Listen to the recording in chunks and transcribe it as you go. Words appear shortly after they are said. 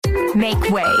Make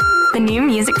way. The new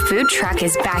music food truck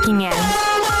is backing in.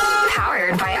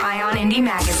 Powered by Ion Indie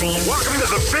Magazine. Welcome to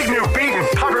the big new beat and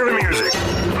popular music.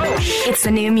 It's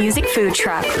the new music food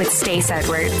truck with Stace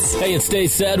Edwards. Hey, it's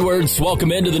Stace Edwards.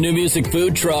 Welcome into the new music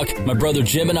food truck. My brother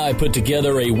Jim and I put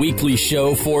together a weekly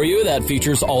show for you that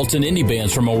features alt and indie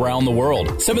bands from around the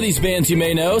world. Some of these bands you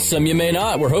may know, some you may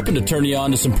not. We're hoping to turn you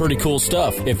on to some pretty cool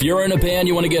stuff. If you're in a band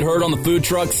you want to get heard on the food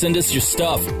truck, send us your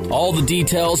stuff. All the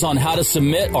details on how to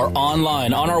submit are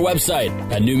online on our website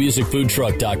at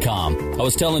newmusicfoodtruck.com. I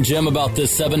was telling Jim about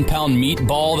this 7-pound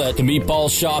meatball that the meatball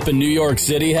shop in New York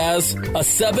City has. A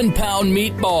 7-pound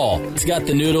meatball. It's got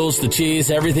the noodles, the cheese,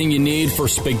 everything you need for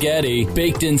spaghetti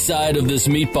baked inside of this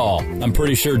meatball. I'm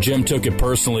pretty sure Jim took it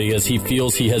personally as he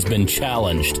feels he has been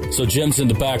challenged. So Jim's in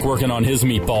the back working on his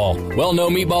meatball. Well, no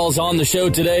meatballs on the show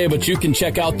today, but you can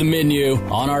check out the menu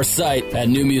on our site at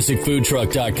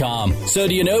newmusicfoodtruck.com. So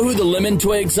do you know who the Lemon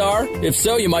Twigs are? If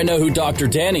so, you might know who Dr.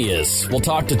 Danny is. We'll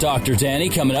talk to Dr. Danny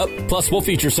coming up. Plus, we'll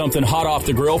feature something hot off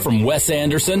the grill from Wes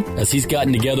Anderson as he's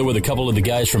gotten together with a couple of the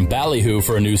guys from Ballyhoo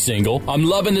for a new single. I'm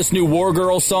loving this new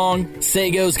Wargirl song.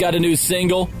 Sago's got a new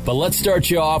single, but let's start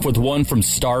you off with one from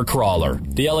Starcrawler.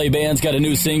 The LA band's got a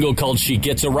new single called She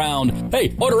Gets Around.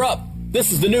 Hey, order up!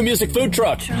 This is the new music food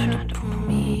truck. Trying to pull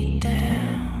me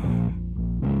down.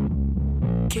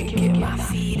 Can't get my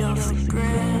feet off the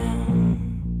ground.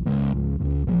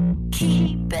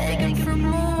 Keep begging for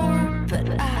more, but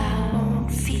I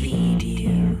won't feed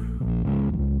you.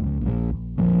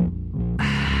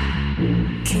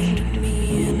 Came to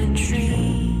me in a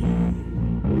dream,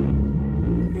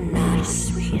 not as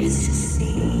sweet as you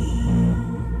seem.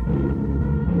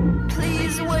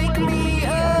 Please wake me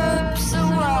up so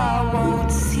I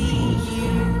won't see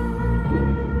you.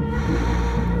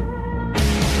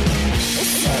 They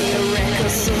say your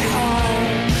record's so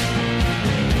hard,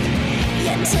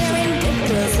 you're tearing good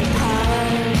girls apart.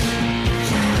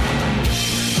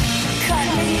 Cut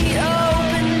me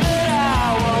open, but I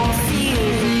won't feel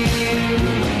you.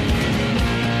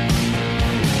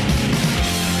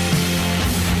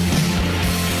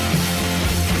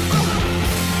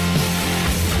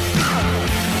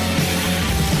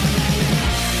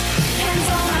 Hands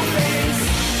on my face,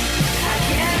 I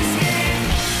can't escape.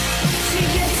 She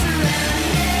gets around,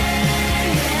 yeah,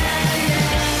 yeah, yeah.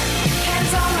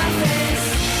 Hands on my face,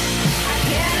 I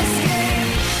can't escape.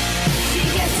 She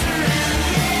gets around,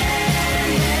 yeah,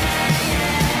 yeah, yeah.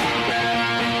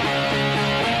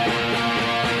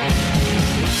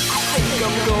 I think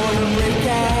I'm gonna break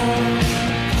out,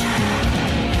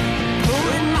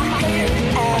 pulling my hair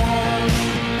out.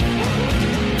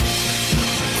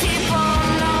 Keep on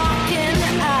knocking,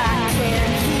 I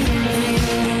can't hear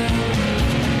you.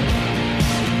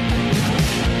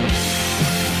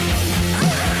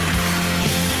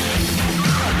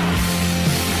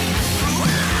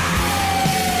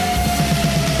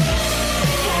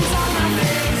 Hands on my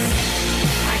face,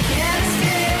 I can't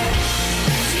escape.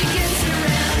 She gets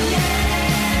around, yeah,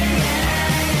 yeah, yeah.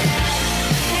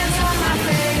 Hands on my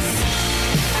face,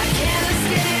 I can't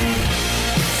escape.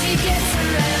 She gets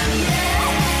around, yeah,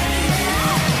 yeah.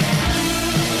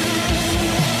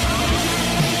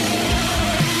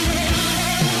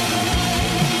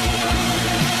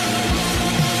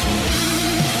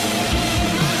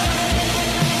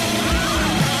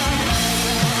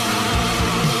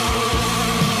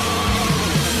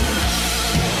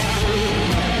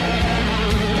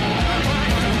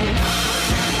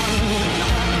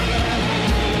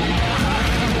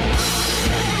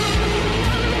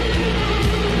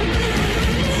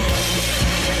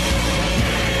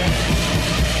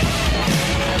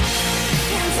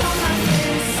 Hands on my face,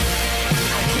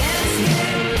 I can't escape.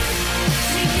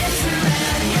 She gets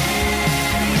around,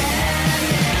 yeah, yeah,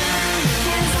 yeah.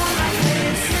 Hands on my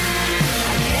face, I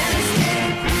can't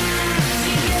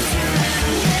escape. She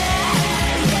gets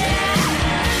around, yeah,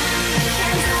 yeah.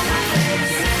 Hands on my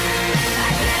face, I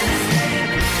can't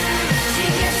escape. She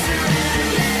gets around,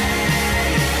 yeah,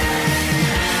 yeah.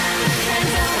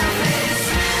 Hands on my face,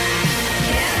 I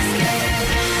can't escape.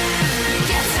 She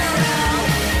gets around.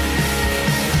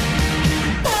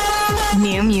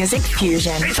 New music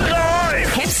fusion. It's live!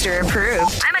 Hipster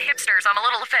approved. I'm a hipster, so I'm a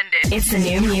little offended. It's the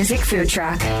new music food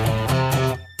truck.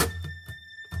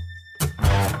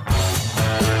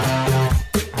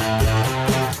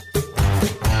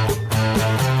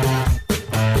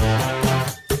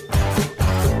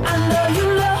 I know you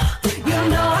love, you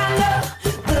know I love.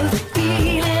 The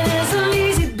feeling isn't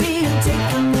easy being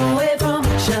taken away from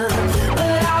each other.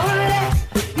 But I will let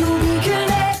you be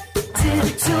connected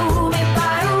to me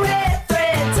by a red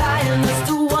thread tying us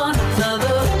to one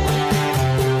another.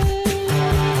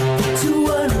 To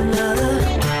one another.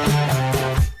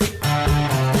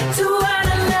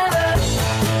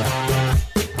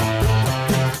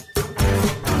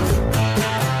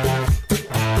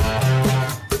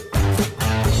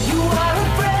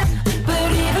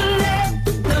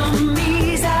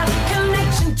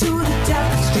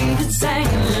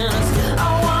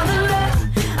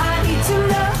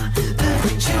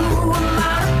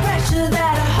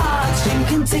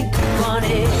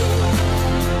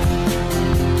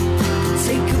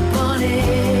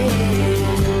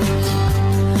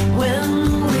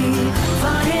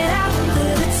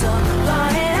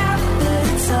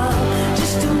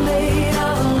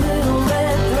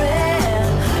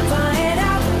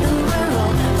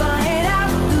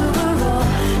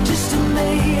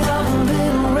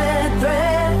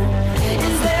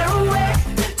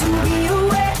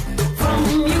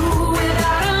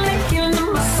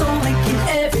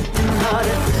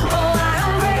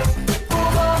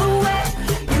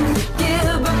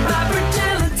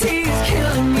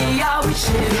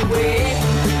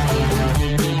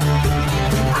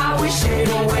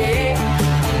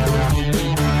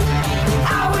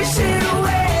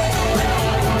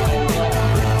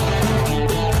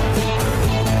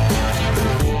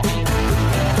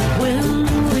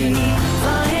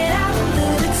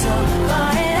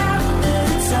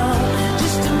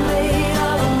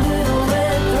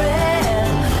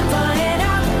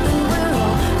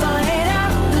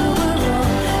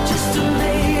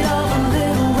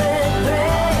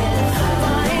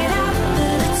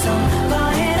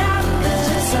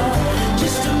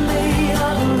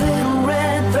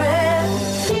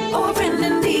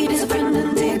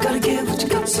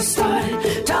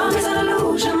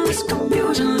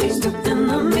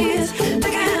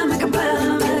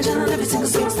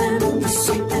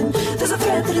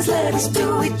 promised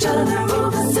to each other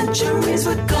over centuries.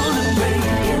 We're gonna break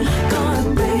it,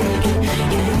 gonna break it.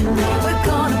 Yeah, you know we're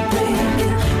gonna break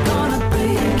it, gonna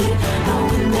break it. No,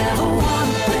 we never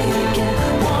wanna break it,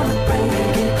 wanna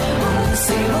break it. Oh,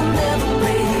 see, we'll never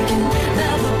break it,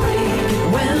 never break it.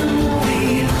 When we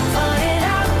find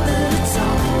out that it's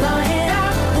all, find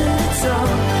out that it's all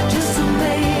just a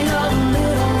made of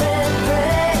little red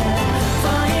thread.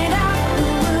 Find out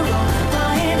that we're wrong,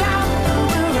 find out that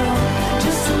we're wrong,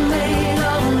 just a made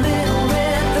of little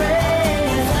red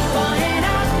thread. Find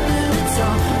out that it's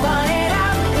all, find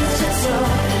out it's just all,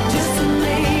 just a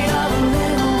made of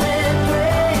little red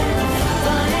thread.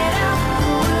 Find out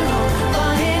that we're wrong,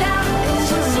 find out it's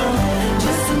just all,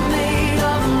 just a made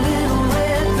of little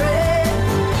red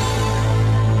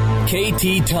thread. KT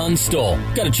Tunstall.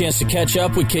 Got a chance to catch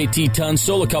up with KT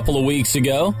Tunstall a couple of weeks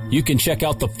ago. You can check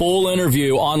out the full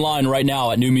interview online right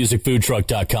now at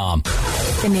newmusicfoodtruck.com.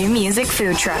 The New Music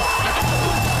Food Truck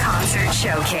Concert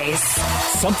Showcase.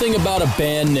 Something about a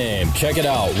band name. Check it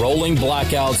out. Rolling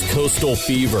Blackouts Coastal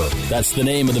Fever. That's the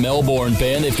name of the Melbourne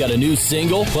band. They've got a new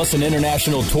single, plus an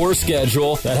international tour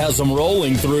schedule that has them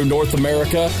rolling through North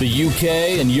America, the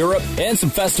UK, and Europe, and some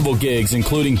festival gigs,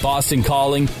 including Boston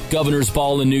Calling, Governor's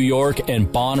Ball in New York, and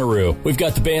Bonnaroo. We've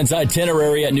got the band's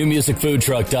itinerary at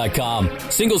newmusicfoodtruck.com.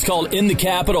 Single's called In the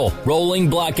Capital, Rolling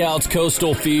Blackouts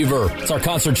Coastal Fever. It's our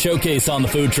concert showcase on the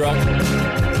food truck.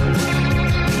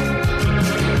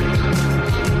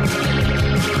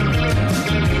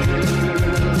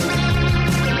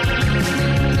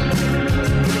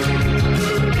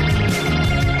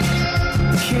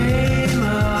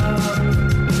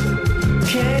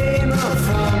 Came up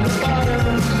from the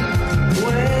bottom,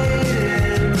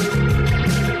 waiting,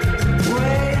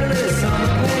 weightless on the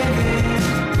pavement,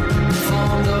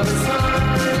 formed over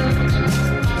time,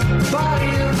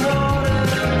 body of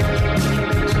water,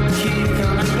 keep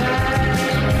coming back.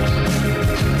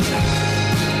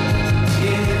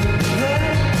 In the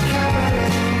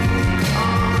capital,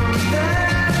 on the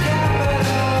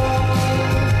capital,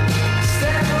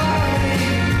 step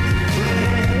lightly,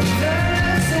 with the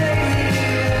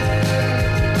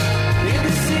in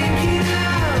the sinking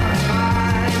out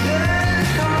by the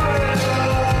corridors,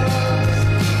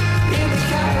 in the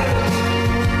capital.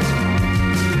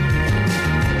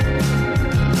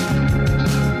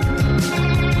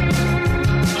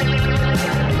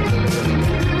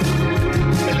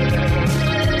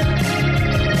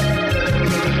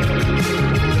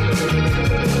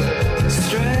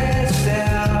 Stretched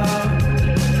out,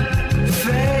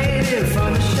 faded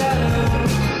from the shadow,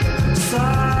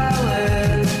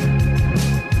 silent.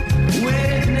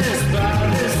 Witnessed by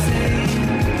the scene,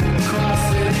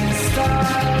 crossing in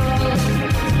style,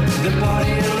 the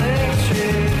body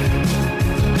electric,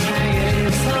 hanging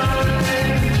in time.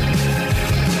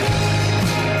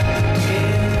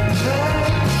 In the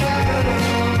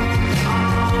capital,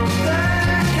 on the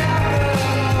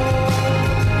capital,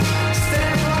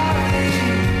 step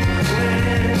lightly,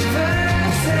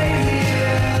 whenever say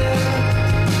here,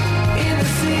 in the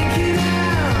sinking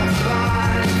out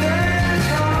by the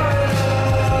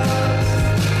corridors,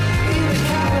 in the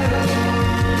capital.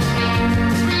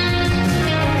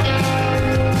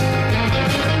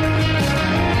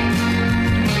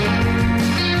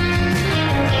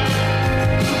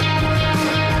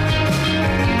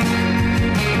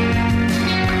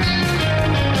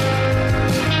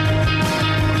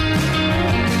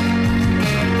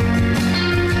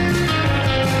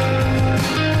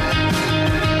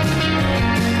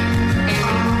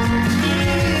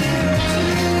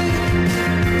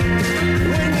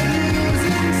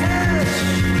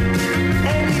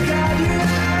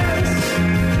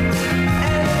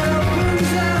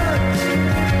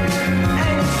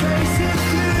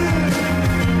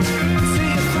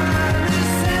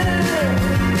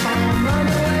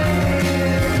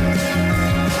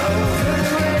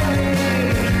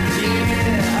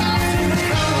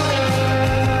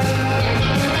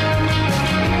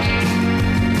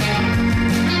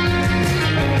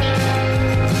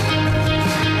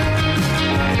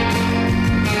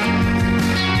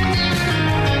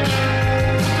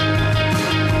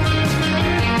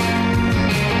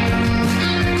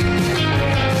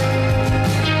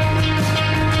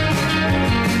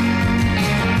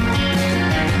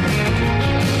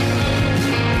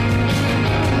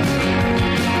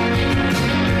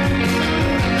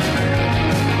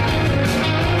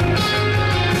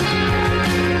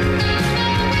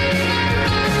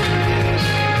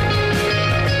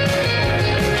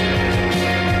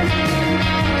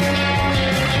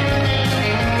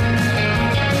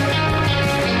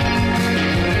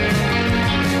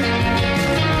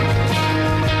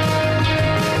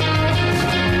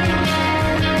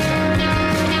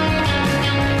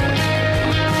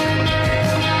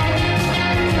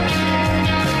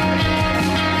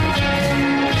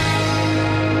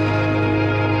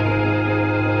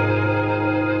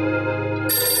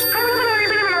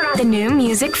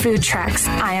 music food trucks,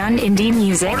 Ion Indie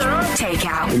Music,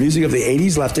 Takeout. The music of the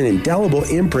 80s left an indelible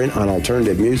imprint on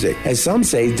alternative music. As some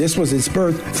say, this was its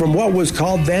birth from what was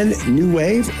called then New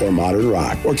Wave or Modern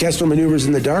Rock. Orchestral Maneuvers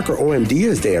in the Dark, or OMD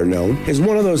as they are known, is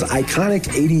one of those iconic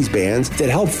 80s bands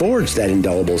that helped forge that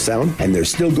indelible sound, and they're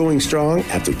still going strong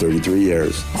after 33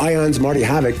 years. Ion's Marty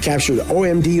Havoc captured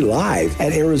OMD live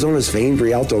at Arizona's famed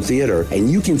Rialto Theater, and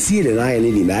you can see it in Ion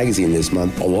Indie Magazine this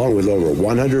month, along with over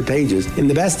 100 pages in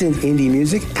the best in indie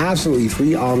music, absolutely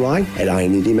free online at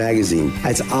Ion Indie Magazine.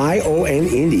 That's ION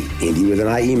Indie, Indie with an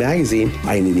IE Magazine,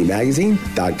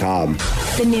 IonIndieMagazine.com.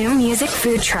 The new music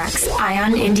food trucks,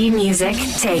 Ion Indie Music,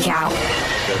 Takeout.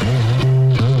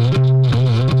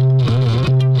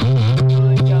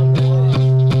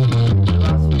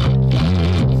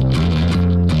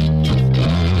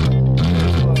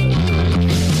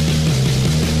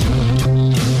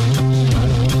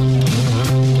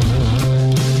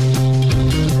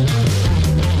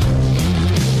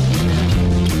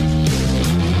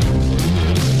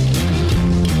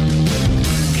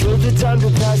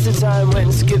 Time went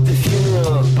and skipped the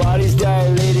funeral. Bodies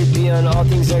dilated beyond all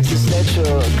things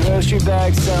existential. Grocery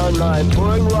bag sound line,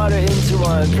 pouring water into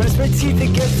wine. Pressed my teeth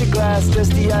against the glass,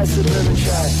 dusty eyes suburban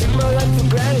trash. Took my life for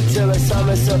granted till I saw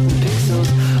myself in pixels.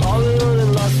 All alone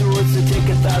and lost for words to take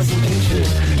 1,000 pictures.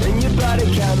 And you brought a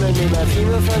camera, and my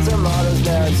female friends are models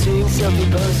now. I'm seeing selfie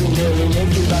posing, nearly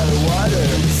naked by the water.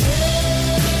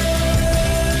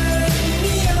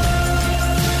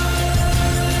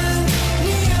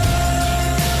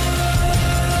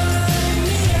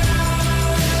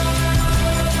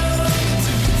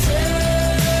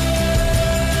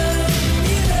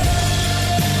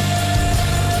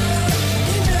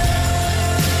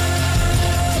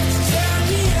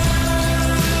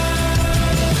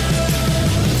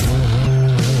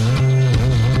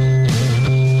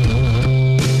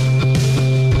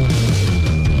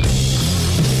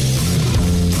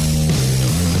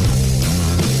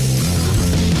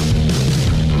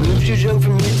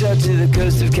 To the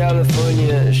coast of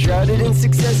California, shrouded in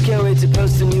success, can't wait to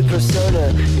post a new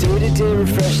persona. Day to day,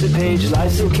 refresh the page.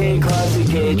 Life's okay, closet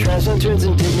gay. Transform turns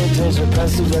indignant, turns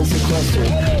repressive and sequestered.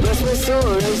 Bless my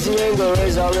soul, raise the angle,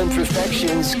 raise all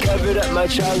imperfections. Covered up my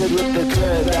childhood with the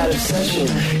current bad obsession.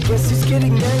 Guess who's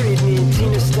getting married? Me and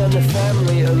Tina stunned the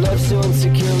family. A love so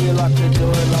insecure, we locked the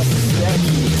door and lost the Stac.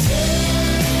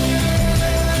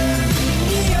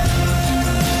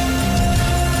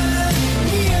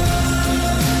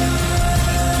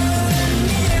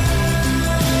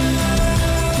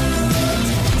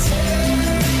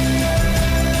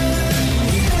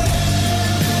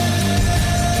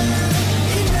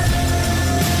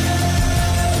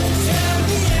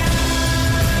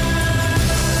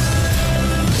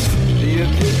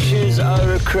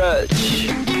 Crutch.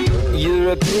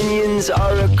 Your opinions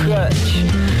are a crutch.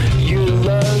 Your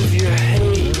love, your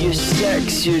hate, your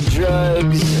sex, your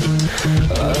drugs.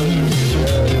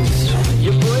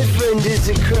 Your boyfriend is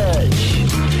a crutch.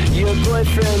 Your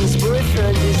boyfriend's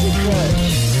boyfriend is a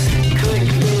crutch.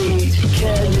 Clickbait,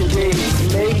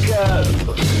 candidates, makeup.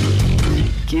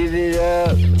 Give it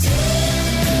up.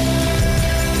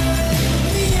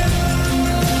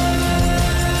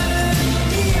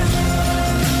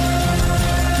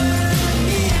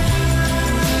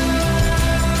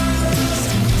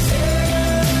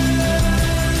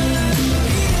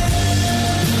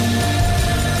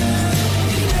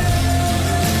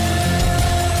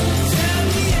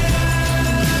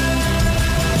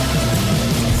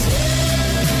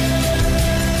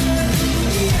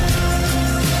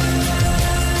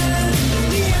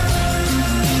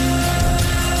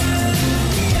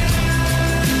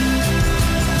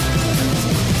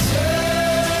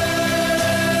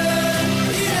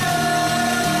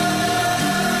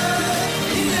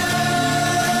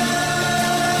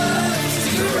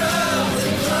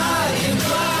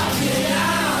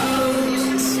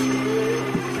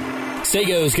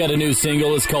 Sego's got a new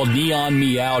single. It's called Neon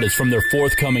Me Out. It's from their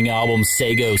forthcoming album,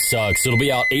 Sego Sucks. It'll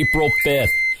be out April 5th.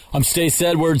 I'm Stace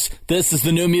Edwards. This is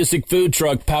the new music food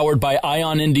truck powered by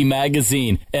Ion Indie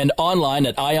Magazine and online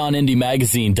at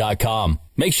ionindie.magazine.com.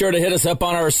 Make sure to hit us up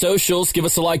on our socials. Give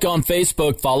us a like on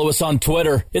Facebook. Follow us on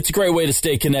Twitter. It's a great way to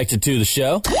stay connected to the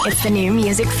show. It's the new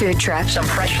music food truck. Some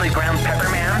freshly ground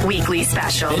pepperman. Weekly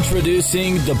special.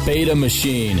 Introducing the Beta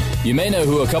Machine. You may know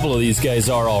who a couple of these guys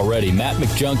are already. Matt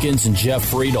McJunkins and Jeff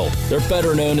Friedel. They're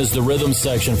better known as the rhythm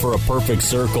section for A Perfect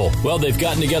Circle. Well, they've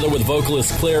gotten together with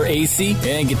vocalist Claire Acey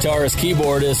and guitarist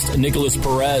keyboardist Nicholas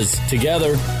Perez.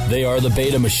 Together, they are the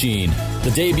Beta Machine.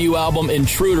 The debut album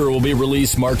Intruder will be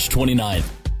released March 29th.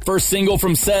 First single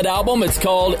from said album, it's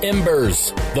called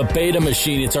Embers, The Beta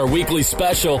Machine. It's our weekly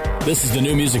special. This is the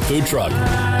New Music Food Truck.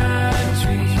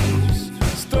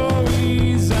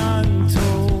 Stories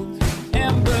untold,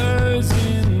 embers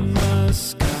in the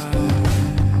sky.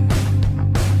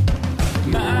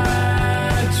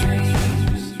 My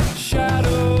dreams,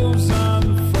 shadows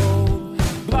unfold,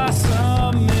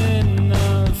 blossom in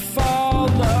the fall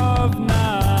of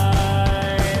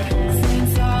night.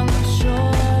 Saints on the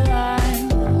shoreline,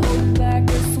 hold back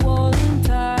a swollen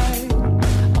tide,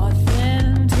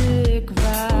 authentic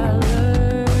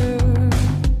valor.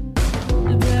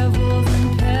 The devils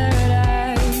in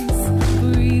paradise,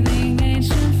 breathing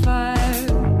ancient fire,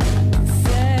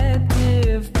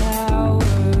 deceptive power.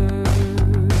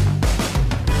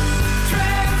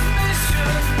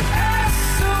 Transmission SOS,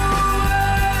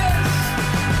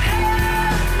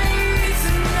 help me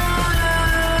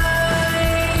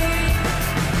tonight.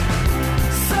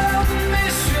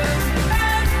 Submission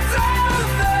and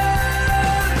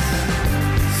others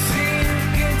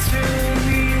sink into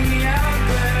the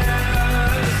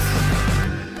abyss.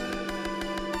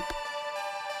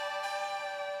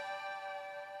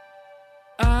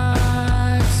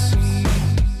 I've seen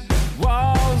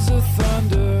walls of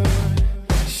thunder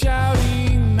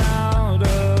shouting out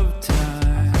of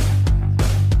time.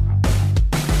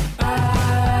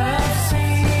 I've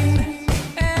seen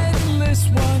endless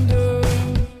wonder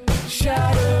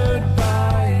shattered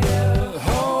by a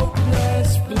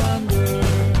hopeless blunder.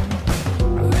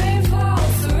 Rainfall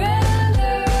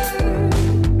surrender,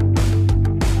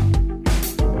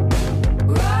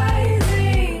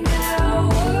 rising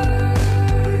hour,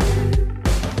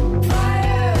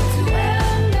 fire to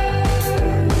ender,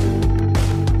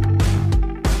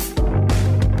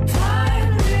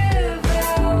 time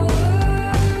devour.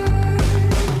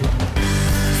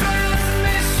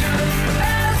 Transmission SOS, help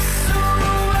me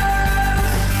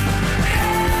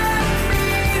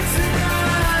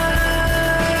tonight.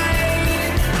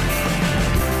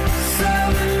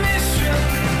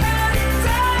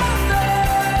 Submission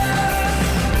and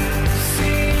others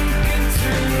sink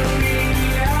into the abyss.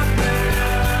 Transmission SOS,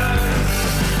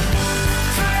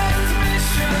 help me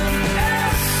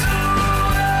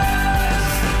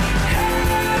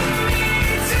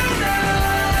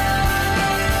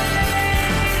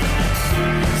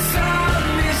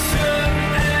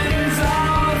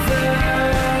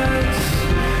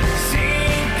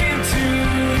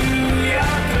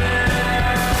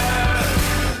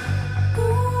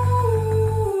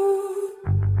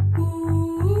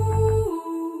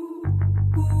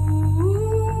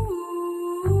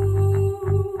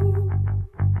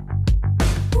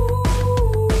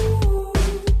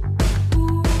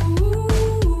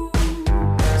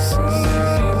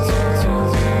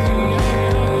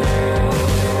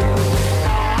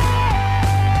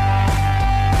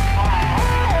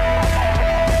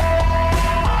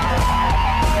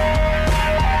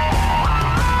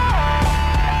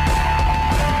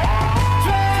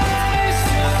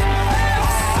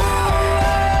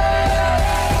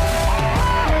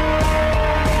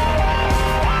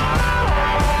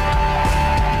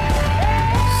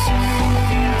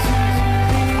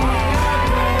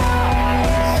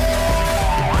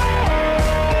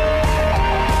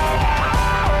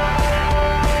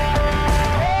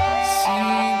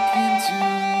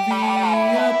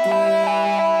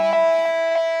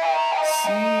Submission and others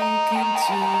sink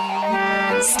into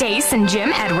the Stace and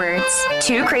Jim Edwards,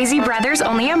 two crazy brothers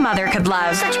only a mother could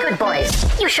love. Such good boys.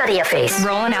 You shut your face.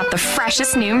 Rolling out the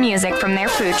freshest new music from their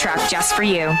food truck just for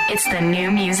you. It's the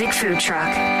New Music Food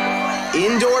Truck.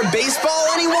 Indoor baseball,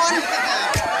 anyone?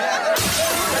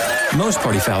 Most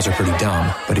party fouls are pretty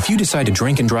dumb, but if you decide to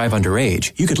drink and drive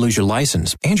underage, you could lose your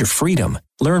license and your freedom.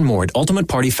 Learn more at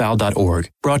ultimatepartyfoul.org.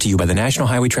 Brought to you by the National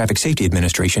Highway Traffic Safety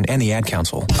Administration and the Ad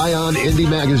Council. Ion Indie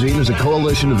Magazine is a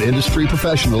coalition of industry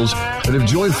professionals that have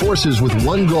joined forces with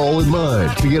one goal in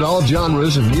mind: to get all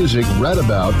genres of music read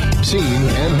about, seen,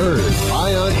 and heard.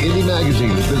 Ion Indie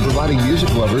Magazine has been providing music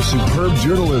lovers superb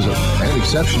journalism and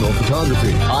exceptional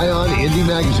photography. Ion Indie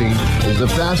Magazine is the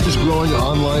fastest growing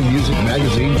online music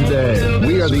magazine today.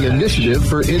 We are the initiative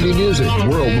for indie music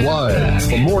worldwide.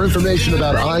 For more information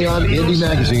about Ion Indie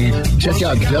Magazine, check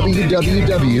out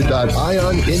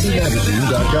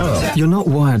www.ionindiemagazine.com. You're not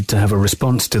wired to have a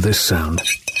response to this sound.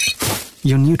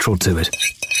 You're neutral to it.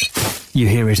 You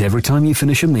hear it every time you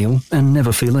finish a meal and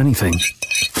never feel anything.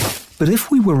 But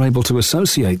if we were able to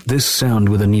associate this sound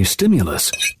with a new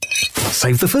stimulus,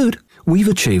 save the food, we've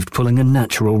achieved pulling a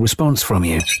natural response from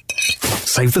you.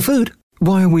 Save the food.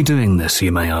 Why are we doing this,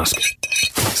 you may ask?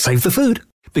 Save the food.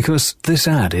 Because this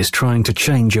ad is trying to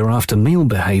change your after-meal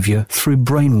behavior through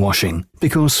brainwashing.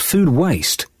 Because food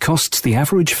waste costs the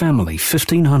average family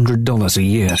 $1,500 a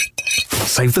year.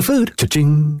 Save the food,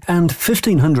 cha-ching, and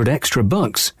 $1,500 extra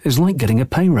bucks is like getting a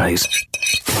pay raise.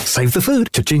 Save the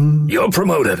food, cha-ching, you're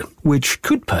promoted, which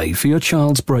could pay for your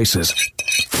child's braces.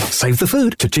 Save the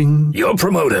food, cha-ching, you're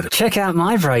promoted. Check out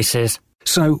my braces.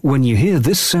 So when you hear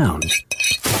this sound,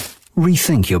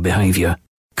 rethink your behavior.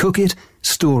 Cook it,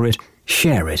 store it,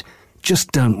 share it.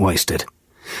 Just don't waste it.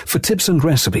 For tips and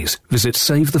recipes, visit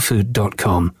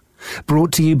savethefood.com.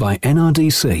 Brought to you by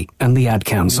NRDC and the Ad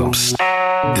Council.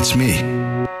 It's me,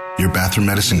 your bathroom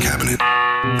medicine cabinet.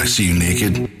 I see you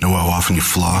naked, know how often you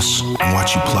floss, and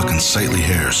watch you pluck unsightly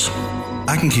hairs.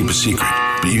 I can keep a secret,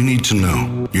 but you need to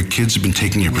know your kids have been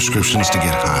taking your prescriptions to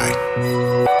get high.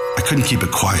 I couldn't keep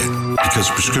it quiet because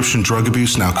prescription drug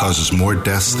abuse now causes more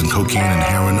deaths than cocaine and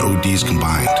heroin ODs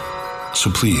combined. So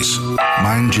please,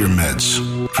 mind your meds.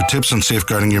 For tips on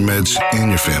safeguarding your meds and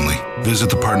your family, visit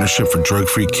the Partnership for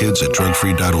Drug-Free Kids at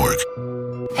drugfree.org.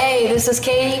 Hey, this is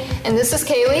Katie. And this is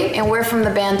Kaylee. And we're from the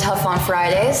band Tough on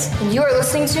Fridays. And you are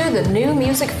listening to the New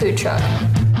Music Food Truck.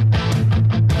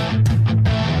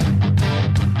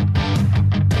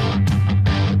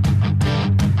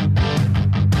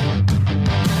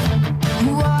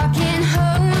 Walking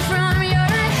home from your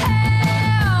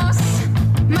house,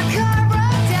 my car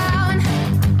broke down.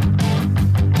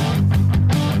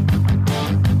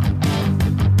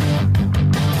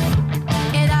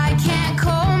 And I can't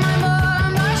call my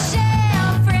mom or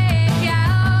she'll freak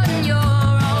out. And you're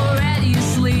already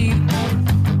asleep.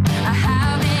 I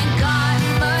haven't got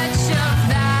much of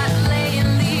that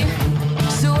lately,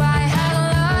 so I had a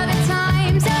lot of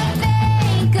time to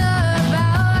think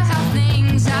about how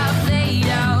things have played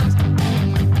out,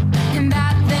 and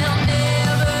that they'll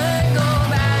never go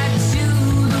back to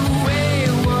the way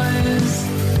it was.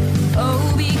 Oh,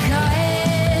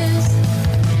 because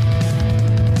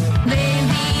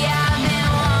lately I've been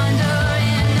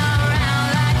wandering around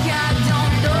like I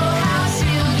don't know how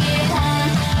to get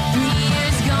home. 3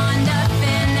 years gone,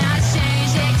 nothing has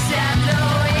changed except the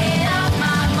weight of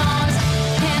my bones,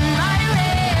 and my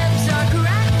ribs are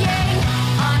cracking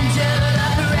under the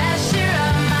pressure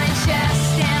of my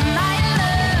chest, and my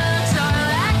lungs are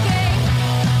lacking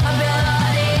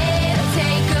ability to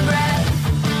take a breath.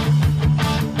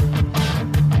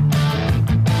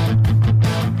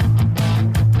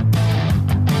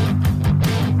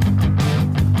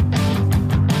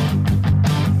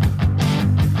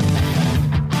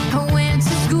 I went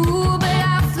to school, but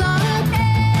I flunked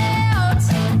out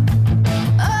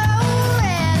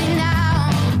already now.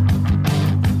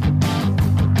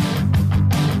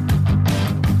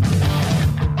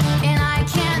 And I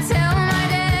can't tell my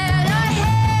dad or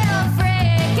he'll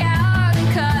freak out and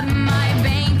cut my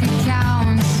bank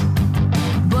accounts,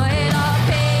 but I'll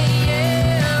pay you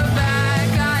back,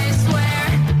 I swear.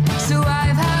 So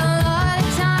I've had a lot of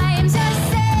time to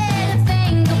sit and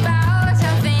think about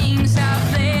how things have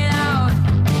played out,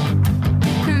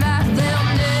 that they'll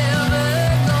never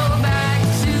go back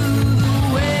to the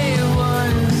way it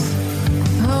was.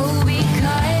 Oh,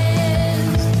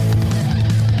 because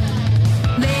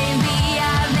lately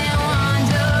I've been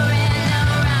wandering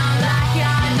around like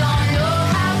I don't know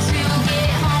how to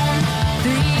get home.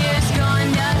 3 years gone,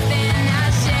 nothing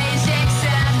has changed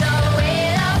except the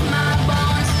weight of my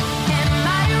bones, and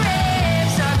my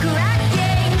ribs are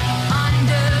cracking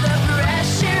under the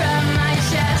pressure of my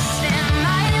chest, and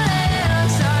my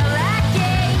lungs are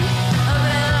lacking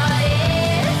ability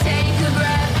to take a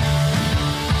breath.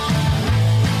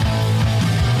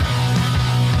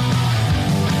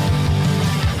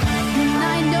 And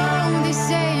I know they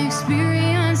say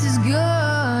experience is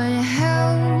good, it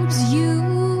helps you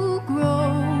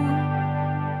grow.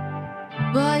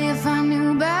 But if I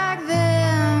knew back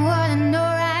then what I know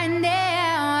right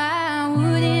now, I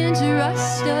wouldn't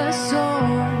trust a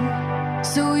soul.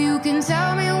 So you can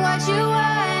tell me what you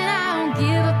want, I don't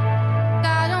give a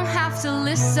I don't have to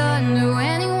listen to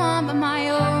anyone but my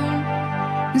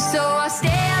own. So I'll stay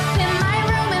up in my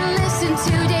room and listen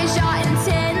to Deja and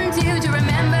tend to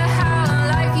remember how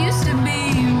life used to be.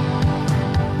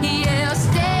 Yeah, I'll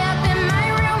stay up in my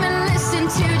room and listen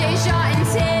to Deja and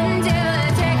tend to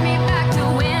take me back to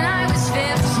when I was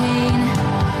 15.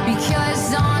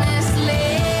 Because honestly,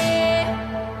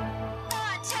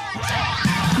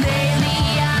 lately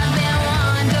I've been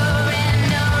wandering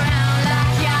around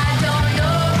like I don't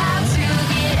know how to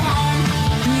get home.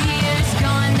 3 years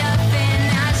gone, nothing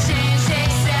has changed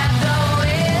except the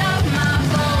weight of my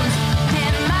bones,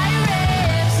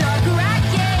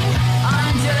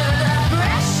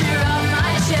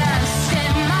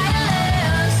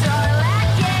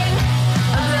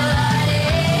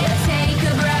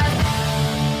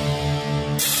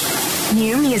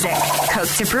 New music,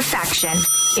 cooked to perfection.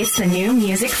 It's the New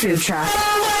Music Food Truck.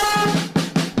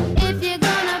 If you're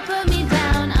gonna put me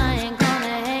down, I ain't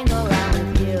gonna hang around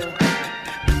with you.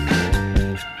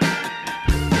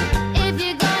 If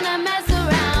you're gonna mess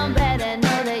around, better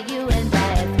know that you and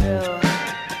I are through.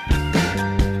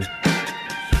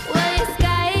 Well, your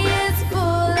sky is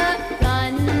full of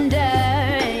thunder,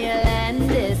 and your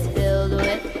land is filled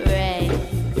with rain.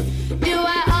 Do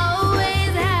I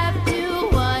always have to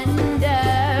wonder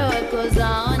what goes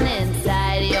on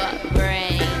inside your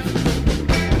brain?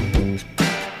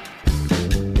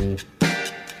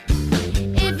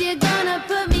 If you're gonna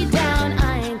put me down,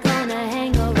 I ain't gonna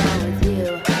hang around with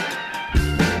you.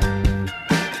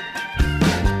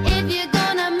 If you're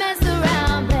gonna mess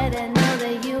around, better know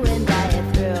that you and I are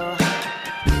through.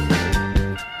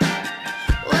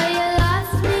 Well, you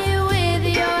lost me with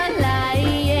your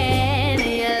lying,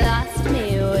 you lost me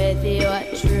with your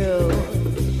truth.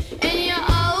 And you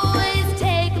always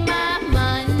take my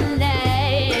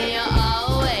Monday, you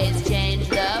always change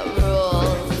the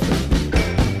rules.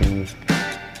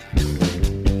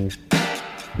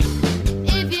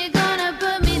 If you're gonna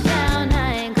put me down, I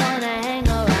ain't gonna hang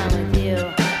around with you.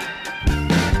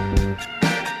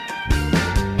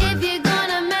 If you're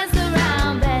gonna mess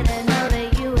around, better know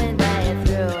that you and I are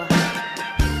through.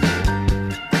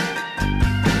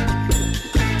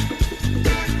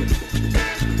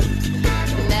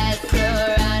 Mess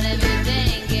around if you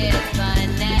think it's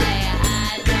funny.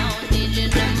 I don't need you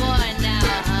no more now,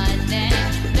 honey.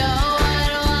 No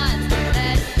one wants to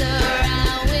mess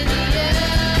around with you.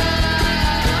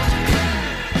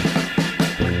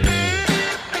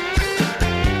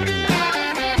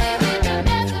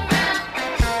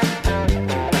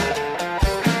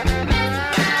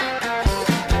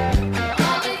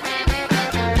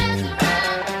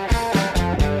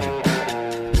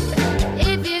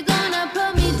 If you're gonna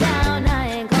put me down, I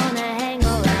ain't gonna hang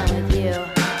around with you.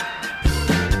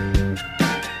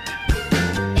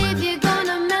 If you're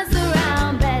gonna mess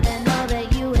around, better know that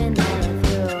you and I are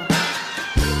through.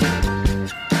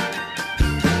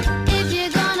 If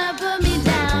you're gonna put me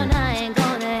down, I ain't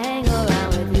gonna hang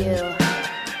around with you.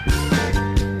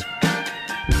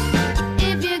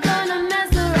 If you're gonna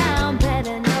mess around,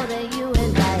 better know that you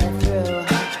and I are through.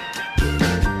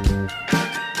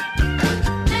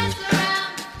 Mess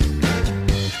around,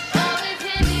 always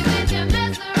hit me with your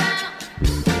mess around.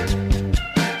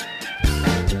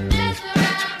 Mess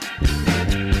around,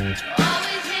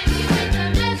 always hit me with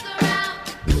your mess around.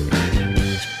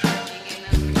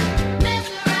 Mess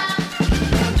around,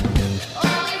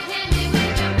 always hit me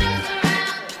with your mess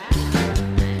around.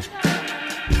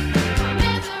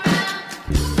 Mess around,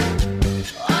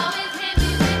 always hit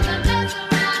me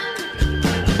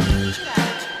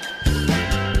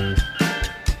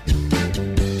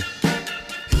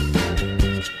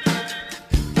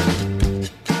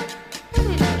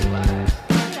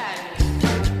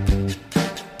with your mess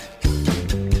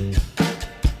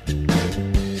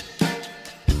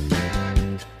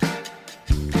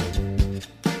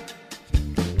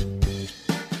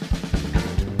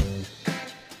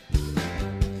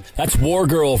That's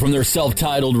Wargirl from their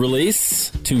self-titled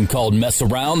release, a tune called Mess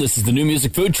Around. This is the New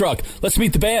Music Food Truck. Let's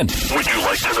meet the band. Would you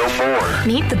like to know more?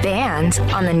 Meet the band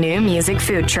on the New Music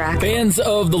Food Truck. Fans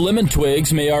of the Lemon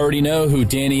Twigs may already know who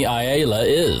Danny Ayala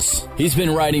is. He's been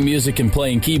writing music and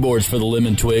playing keyboards for the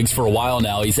Lemon Twigs for a while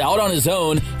now. He's out on his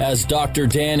own as Dr.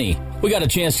 Danny. We got a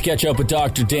chance to catch up with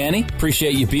Dr. Danny.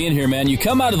 Appreciate you being here, man. You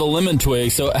come out of the Lemon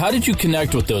Twigs, so how did you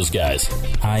connect with those guys?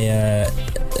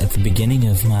 At the beginning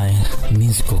of my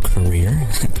musical career,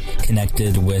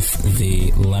 connected with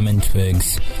the Lemon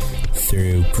Twigs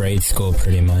through grade school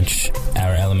pretty much.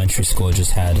 Our elementary school just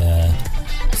had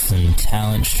some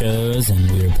talent shows,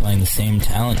 and we were playing the same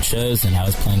talent shows, and I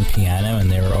was playing piano, and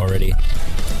they were already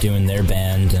doing their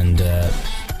band, and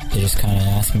they just kind of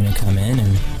asked me to come in,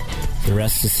 and the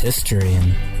rest is history.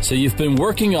 And so you've been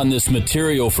working on this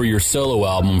material for your solo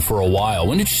album for a while.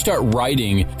 When did you start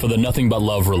writing for the Nothing But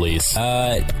Love release?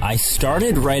 I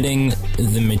started writing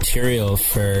the material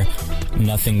for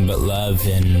Nothing But Love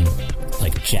in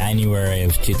like January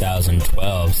of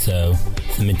 2012, so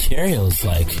the material's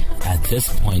like at this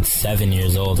point 7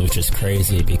 years old, which is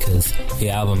crazy because the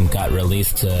album got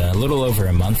released a little over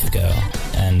a month ago,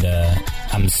 and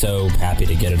I'm so happy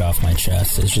to get it off my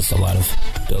chest. It's just a lot of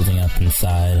building up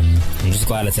inside, and I'm just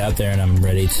glad it's out there, and I'm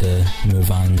ready to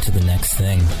move on to the next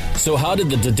thing. So how did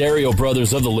the D'Addario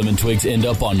brothers of the Lemon Twigs end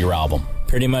up on your album?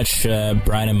 Pretty much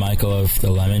Brian and Michael of the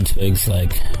Lemon Twigs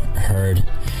heard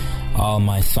all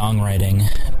my songwriting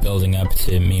building up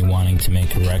to me wanting to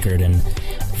make a record, and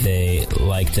they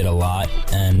liked it a lot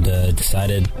and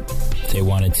decided they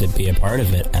wanted to be a part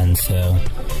of it. And so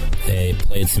they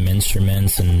played some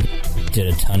instruments and did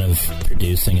a ton of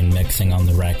producing and mixing on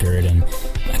the record, and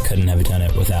I couldn't have done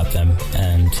it without them.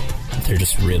 And they're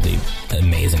just really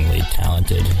amazingly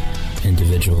talented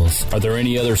individuals. Are there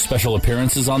any other special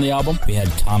appearances on the album? We had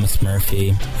Thomas Murphy,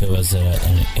 who was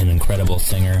an incredible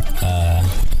singer,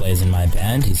 who plays in my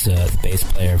band. He's the bass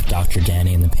player of Dr.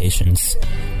 Danny and the Patients.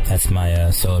 That's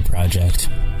my solo project.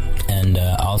 And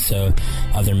also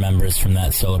other members from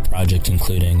that solo project,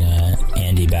 including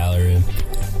Andy Ballaroo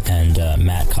and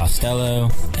Matt Costello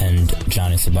and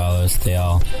Johnny Sabalos. They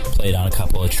all played on a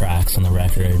couple of tracks on the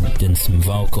record, did some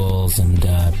vocals, and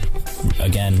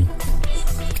again,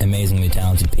 amazingly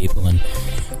talented people, and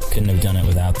couldn't have done it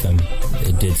without them.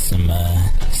 They did some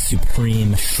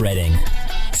supreme shredding.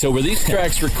 So were these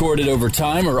tracks recorded over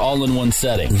time or all in one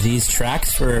setting? These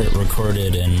tracks were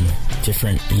recorded in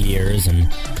different years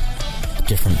and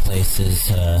different places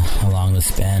along the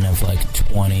span of like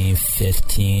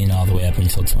 2015 all the way up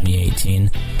until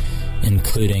 2018,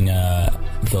 including the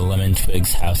Lemon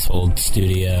Twigs household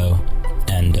studio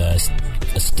and a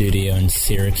studio in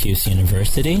Syracuse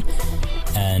University,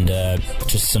 and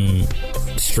just some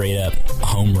straight up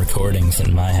home recordings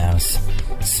in my house.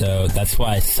 So that's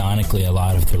why sonically a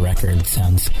lot of the record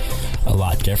sounds a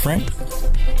lot different,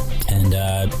 and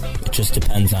it just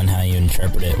depends on how you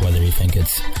interpret it, whether you think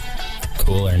it's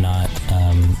cool or not.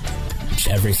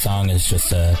 Every song is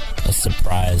just a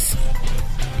surprise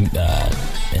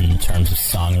in terms of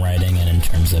songwriting and in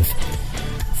terms of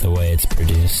the way it's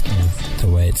produced and the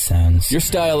way it sounds. Your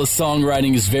style of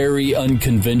songwriting is very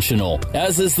unconventional,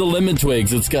 as is the Lemon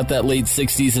Twigs. It's got that late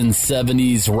 60s and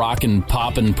 70s rock and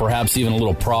pop and perhaps even a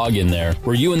little prog in there.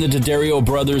 Were you and the D'Addario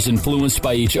brothers influenced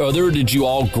by each other, or did you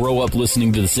all grow up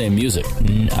listening to the same music?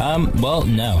 Well,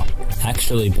 no.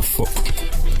 Actually, before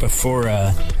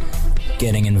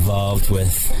getting involved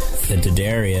with the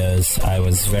D'Addarios, I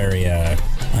was very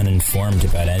uninformed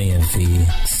about any of the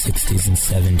 60s and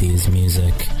 70s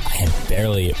music. I had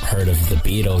barely heard of the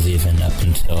Beatles even up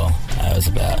until I was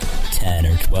about 10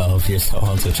 or 12 years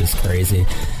old, which is crazy.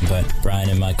 But Brian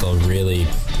and Michael really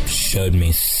showed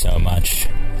me so much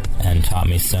and taught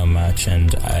me so much,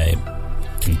 and I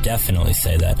can definitely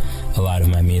say that a lot of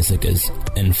my music is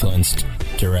influenced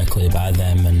directly by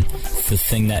them. And the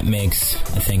thing that makes,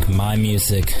 I think, my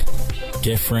music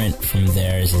different from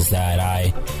theirs is that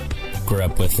I grew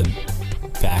up with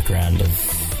a background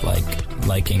of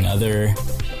liking other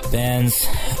bands,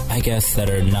 I guess, that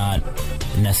are not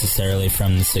necessarily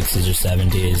from the 60s or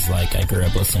 70s. Like, I grew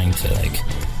up listening to like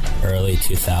early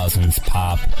 2000s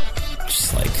pop,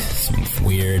 just like some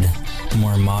weird,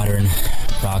 more modern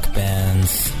rock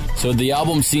bands. So the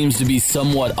album seems to be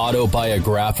somewhat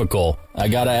autobiographical. I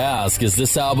gotta ask, is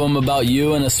this album about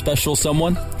you and a special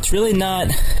someone? It's really not,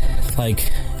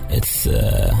 like, it's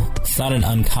not an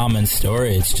uncommon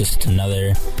story. It's just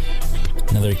another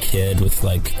kid with,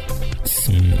 like,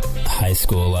 some high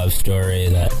school love story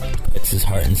that puts his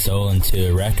heart and soul into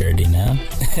a record, you know?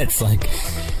 It's like,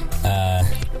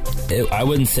 I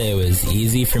wouldn't say it was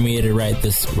easy for me to write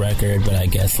this record, but I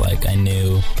guess, like, I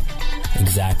knew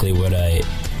exactly what I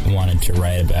wanted to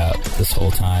write about this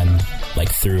whole time, like,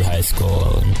 through high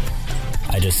school. And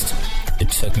it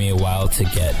took me a while to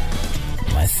get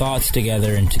my thoughts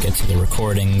together and to get to the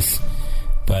recordings,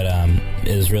 but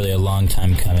it was really a long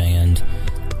time coming, and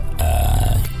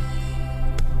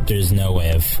there's no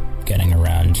way of getting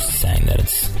around just saying that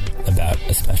it's about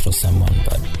a special someone,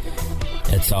 but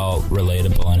it's all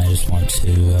relatable, and I just want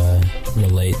to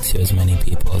relate to as many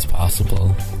people as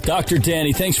possible. Dr.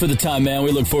 Danny, thanks for the time, man.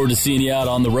 We look forward to seeing you out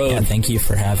on the road. Yeah, thank you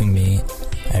for having me.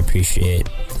 I appreciate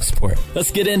the support.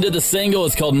 Let's get into the single.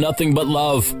 It's called Nothing But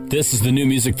Love. This is the New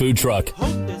Music Food Truck.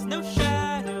 Hope there's no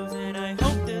shadows, and I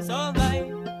hope there's all light.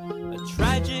 A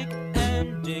tragic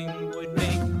ending would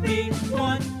make me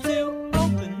want to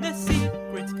open the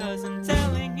secrets, 'cause I'm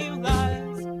telling you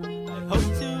lies. I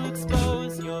hope to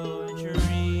expose your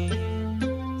dreams,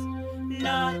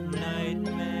 not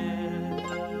nightmares.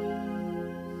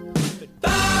 But bye,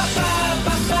 bye,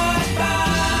 bye, bye,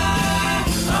 bye,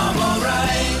 I'm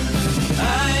alright.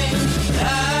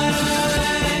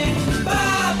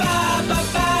 Bye, bye, bye,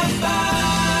 bye,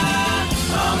 bye.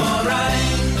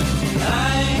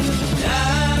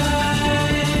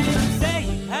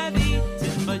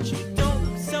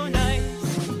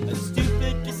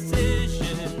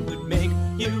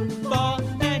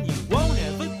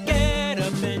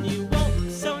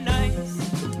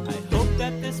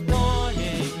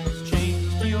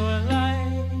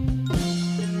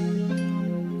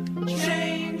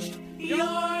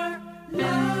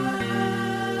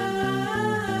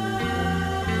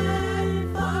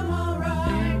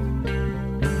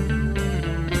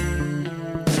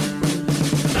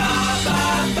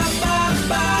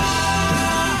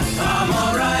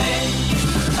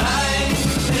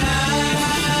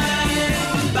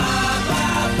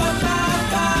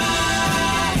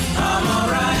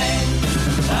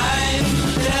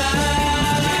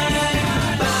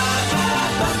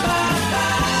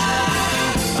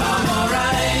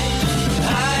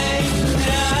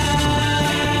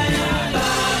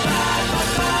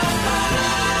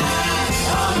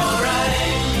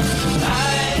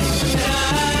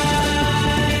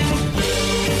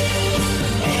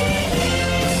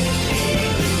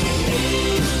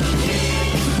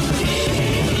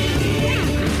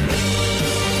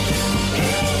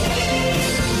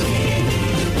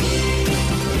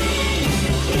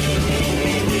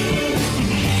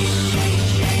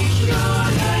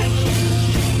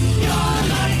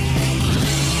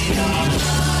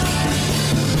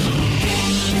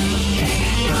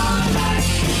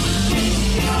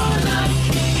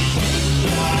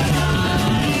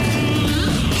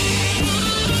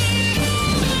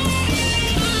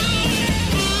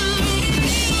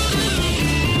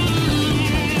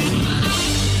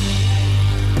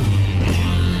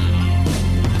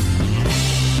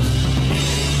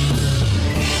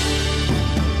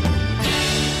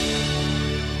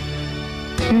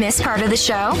 missed part of the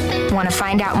show? Want to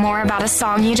find out more about a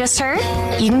song you just heard?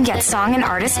 You can get song and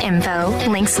artist info,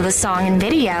 links to the song and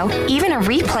video, even a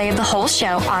replay of the whole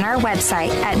show on our website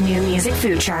at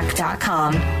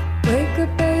newmusicfoodtruck.com. Wake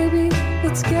up, baby,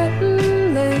 it's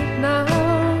getting late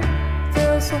now.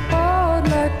 Feels so hard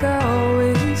like I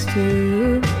always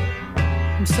do.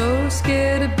 I'm so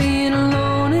scared of being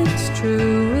alone, it's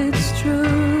true, it's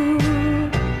true.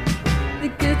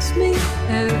 It gets me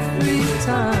every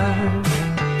time.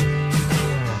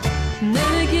 And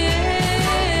then again,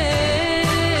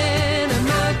 I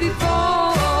might be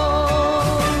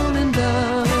falling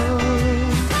down,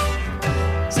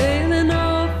 sailing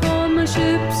off on my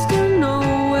ships to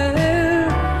nowhere.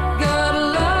 Got a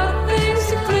lot of things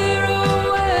to clear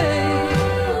away.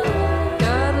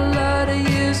 Got a lot of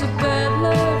years of bad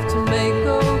love to make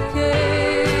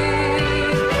okay.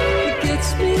 It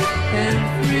gets me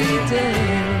every day.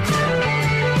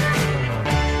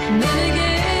 And then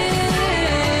again,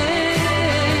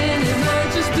 it might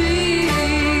just be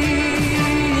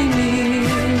me.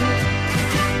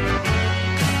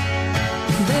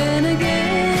 Then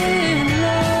again,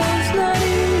 love's not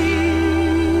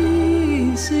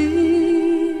easy.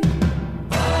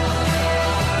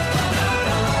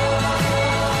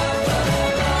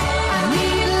 I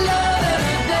need love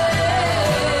every day.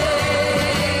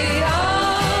 I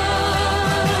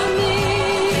need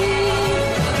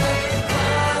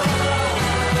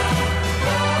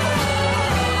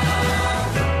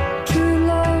true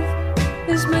love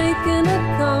is making a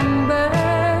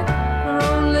comeback. We're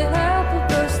only half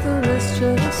of us, the rest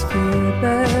just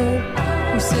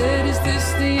feedback. We said, is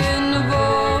this the end of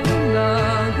all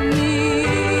monogamy?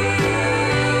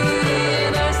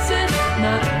 And I said,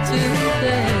 not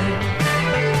today.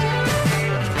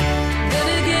 Then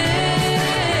again,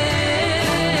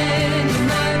 you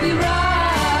might be right.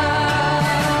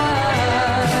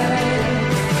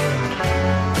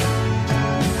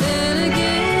 Then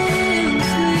again,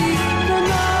 sleep the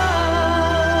night.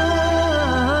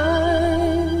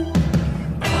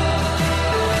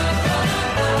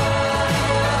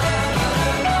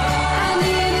 I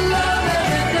need love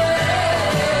every day. I need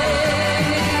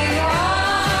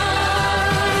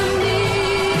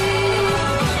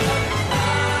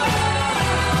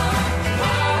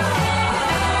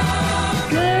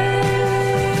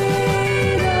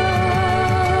lay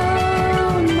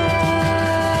down my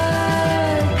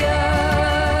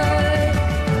guide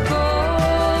for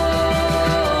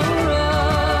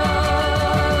a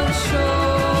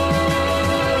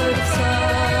short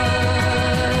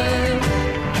time.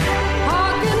 I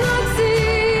cannot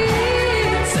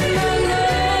see my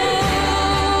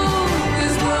love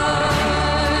is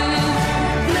blind.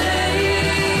 Lay down my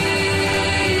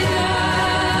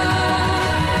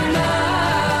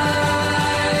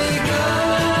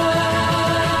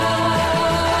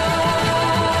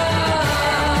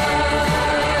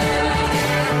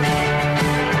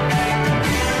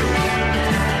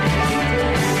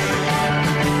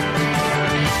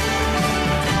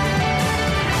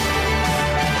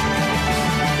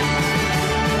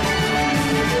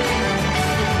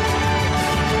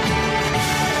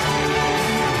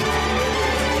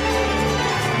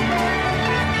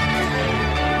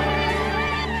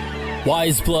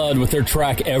Weyes Blood with their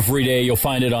track Every Day. You'll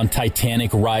find it on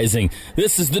Titanic Rising.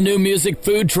 This is the New Music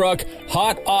Food Truck,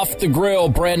 hot off the grill,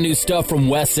 brand new stuff from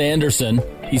Wes Anderson.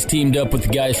 He's teamed up with the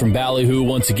guys from Ballyhoo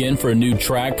once again for a new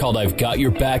track called I've Got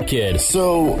Your Back Kid.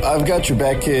 So, I've Got Your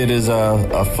Back Kid is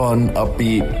a fun,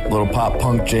 upbeat, little pop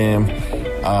punk jam.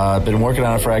 I've been working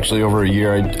on it for actually over a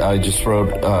year. I just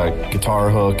wrote a guitar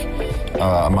hook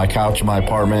on my couch in my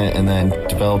apartment and then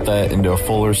developed that into a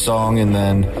fuller song. And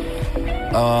then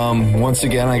once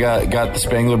again, I got the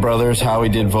Spangler Brothers. Howie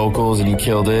did vocals and he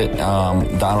killed it.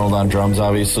 Donald on drums,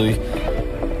 obviously.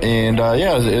 And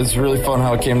yeah, it's really fun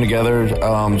how it came together,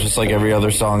 just like every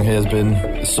other song has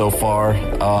been so far.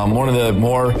 One of the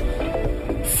more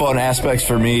fun aspects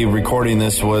for me recording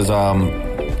this was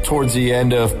towards the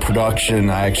end of production,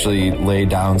 I actually laid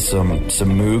down some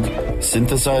Moog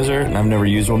synthesizer, and I've never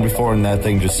used one before, and that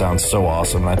thing just sounds so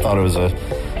awesome. I thought it was a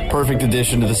perfect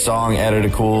addition to the song, added a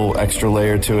cool extra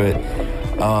layer to it.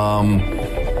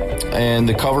 And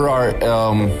the cover art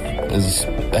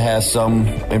has some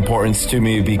importance to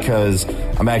me because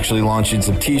I'm actually launching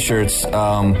some t-shirts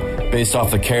based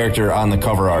off the character on the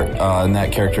cover art, and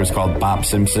that character is called Bop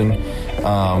Simpson,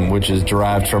 which is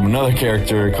derived from another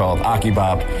character called Aki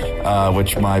Bop,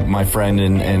 which my friend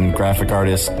and graphic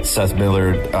artist Seth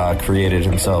Miller created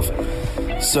himself.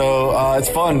 So it's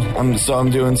fun.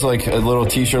 I'm doing like a little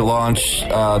t-shirt launch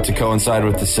to coincide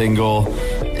with the single,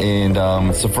 and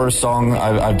it's the first song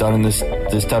I've done in this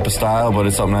this type of style, but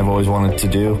it's something I've always wanted to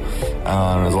do. It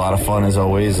was a lot of fun as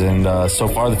always, and so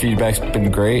far the feedback's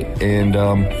been great, and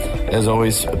as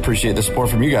always, appreciate the support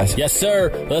from you guys. Yes,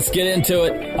 sir. Let's get into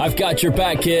it. I've got your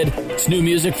back, kid. It's new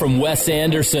music from Wes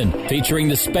Anderson, featuring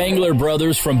the Spangler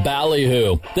Brothers from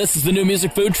Ballyhoo. This is the New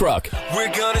Music Food Truck.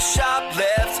 We're gonna shop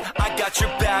left, I got your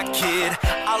back, kid.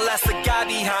 I'll ask the guy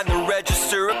behind the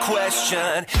register a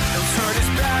question. He'll turn his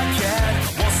back head,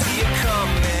 won't see it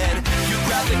coming. You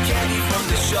grab the candy from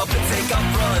the shelf and take off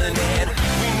running.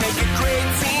 We make a great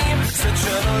team, such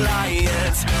an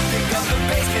alliance. Pick up the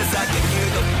bass cause I can hear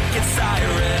the fucking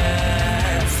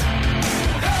sirens.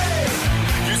 Hey,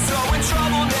 you're so in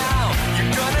trouble now,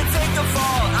 you're gonna take the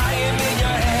fall. I am in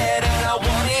your head and I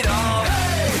want it all.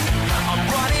 Hey, I'm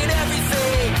running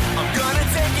everything, I'm gonna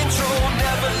take control,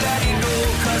 never letting go,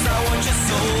 cause I want your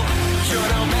soul. You're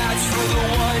no match for the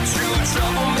one true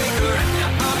troublemaker.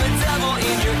 I'm the devil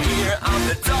in your ear, I'm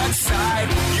the dark side.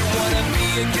 You wanna be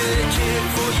a good kid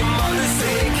for your mother's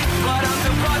sake, but I'm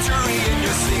debauchery and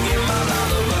you're singing my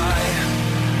lullaby.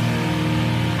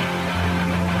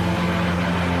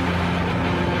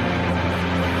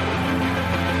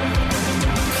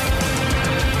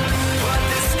 But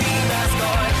this scheme has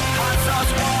gone, hot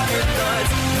sauce, water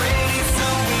guns. Pretty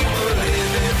soon we will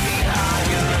live in the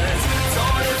islands.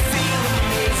 Don't it feel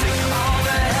amazing? All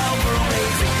the hell we're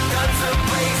raising, guns are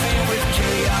blazing with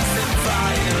chaos and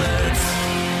violence.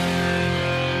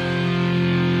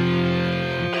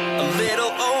 A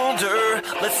little older,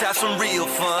 let's have some real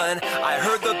fun. I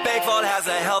heard the bank vault has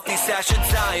a healthy stash of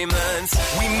diamonds.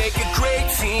 We make a great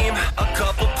team, a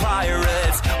couple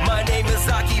pirates. My name is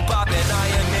Aki Bob and I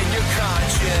am in your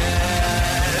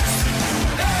conscience.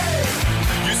 Hey,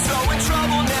 you're so in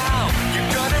trouble now,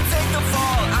 you're gonna take the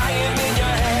fall. I am in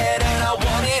your head and I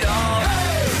want it all.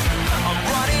 Hey, I'm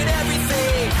running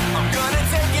everything, I'm gonna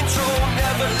take control,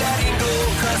 never letting go,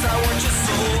 cause I want your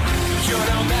soul. You're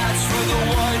no match for the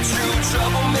one true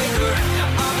troublemaker.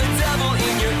 I'm the devil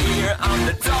in your ear, I'm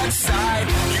the dark side.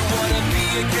 You wanna be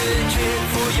a good kid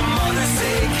for your mother's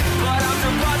sake, but I'm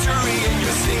debauchery and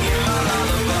you're singing my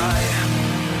lullaby.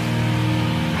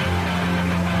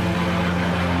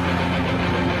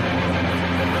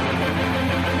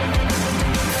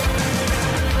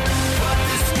 But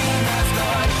this scheme has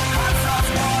gone, hot sauce,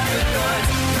 water guns.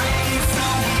 Pretty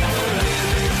soon we will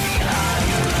live in the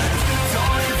islands.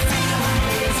 Don't it feel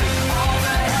amazing? All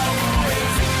the hell we're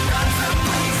raising, guns are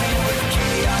blazing with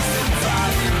chaos and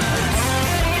violence.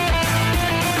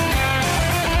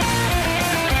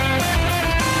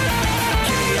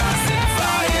 Chaos and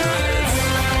violence.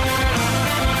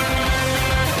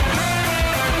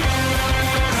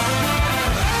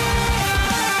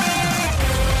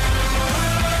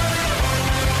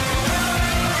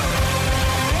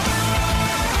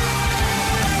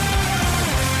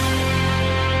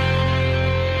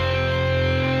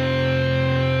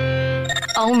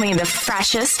 Only the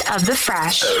freshest of the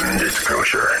fresh.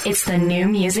 It's the New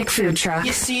Music Food Truck.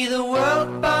 You see the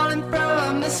world falling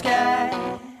from the sky,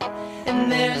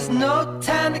 and there's no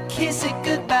time to kiss it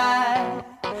goodbye,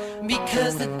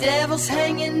 because the devil's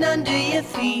hanging under your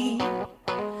feet,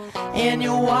 and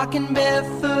you're walking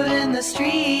barefoot in the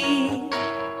street.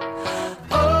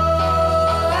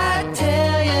 Oh, I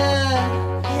tell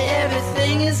ya,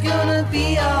 everything is gonna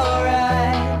be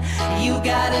alright. You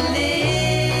gotta live,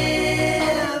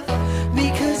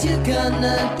 because you're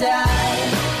gonna die.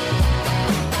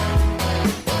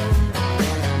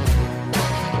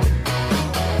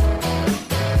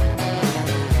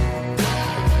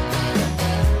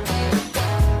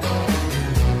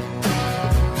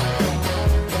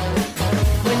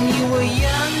 When you were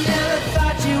young, never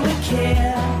thought you would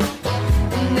care,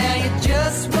 and now you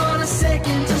just want a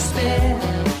second to spare.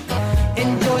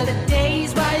 Enjoy the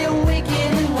days while you're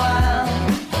wicked and wild.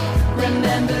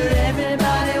 Remember,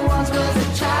 everybody once was a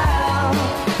child.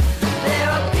 There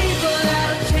are people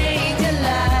that'll change your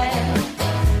life,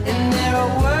 and there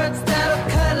are words that'll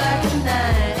cut like a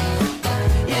knife.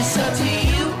 It's up to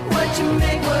you what you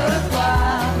make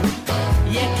worthwhile.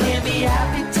 You can't be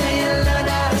happy till you learn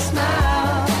how to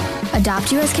smile.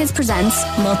 Adopt US Kids presents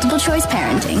Multiple Choice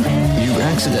Parenting. You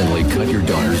accidentally cut your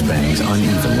daughter's bangs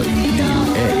unevenly. Do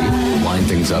you A, line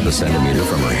things up a centimeter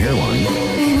from her hairline?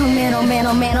 Oh man, oh man,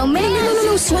 oh man, oh man.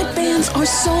 No, sweatbands are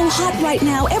so hot right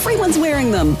now. Everyone's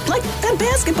wearing them. Like that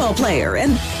basketball player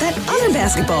and that other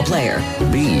basketball player.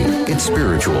 B, it's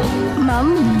spiritual.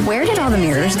 Mom, where did all the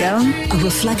mirrors go? A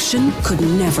reflection could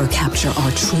never capture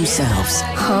our true selves.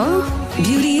 Huh?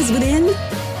 Beauty is within.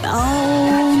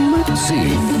 C,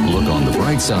 look on the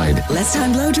bright side. Less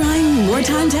time blow drying, more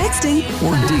time texting.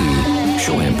 Or D,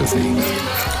 show empathy.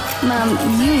 Mom,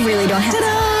 you really don't have...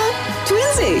 Ta-da!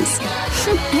 twinsies.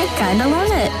 I kinda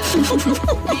love it.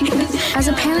 As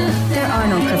a parent, there are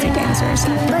no perfect answers.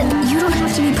 But you don't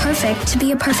have to be perfect to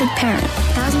be a perfect parent.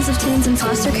 Thousands of teens in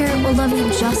foster care will love you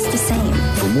just the same.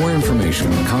 For more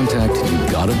information, contact You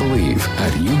Gotta Believe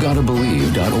at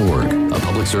YouGottaBelieve.org. A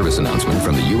public service announcement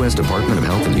from the U.S. Department of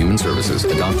Health and Human Services,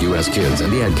 Adopt U.S. Kids,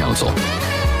 and the Ad Council.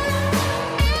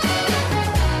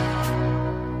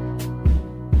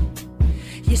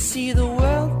 You see the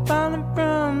world falling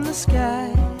from the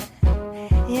sky,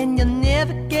 and you'll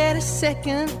never get a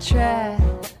second try.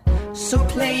 So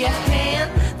play your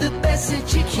hand the best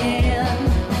that you can,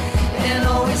 and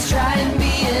always try and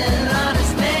be an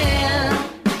honest man.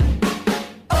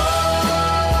 Oh,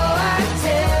 I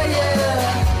tell you,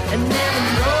 and never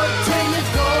know it till you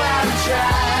go out and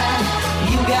try.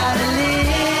 You gotta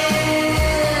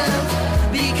live,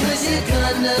 because you're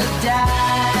gonna die.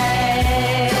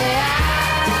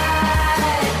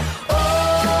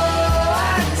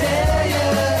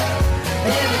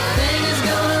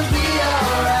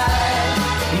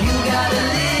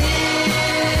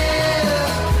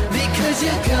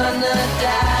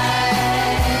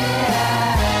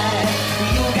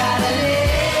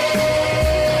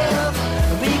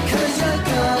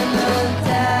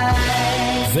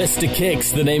 Vista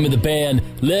Kicks, the name of the band.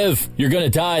 Live, You're Gonna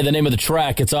Die, the name of the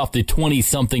track. It's off the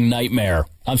 20-something Nightmare.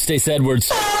 I'm Stace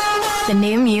Edwards. The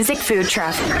new music food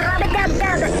truck.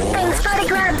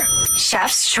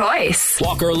 Chef's Choice.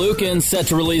 Walker Lukens set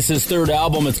to release his third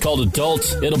album. It's called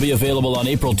Adult. It'll be available on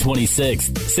April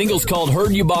 26th. Single's called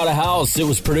Heard You Bought a House. It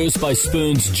was produced by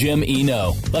Spoon's Jim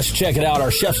Eno. Let's check it out.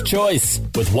 Our Chef's Choice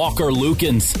with Walker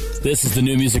Lukens. This is the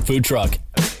new music food truck.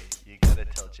 You gotta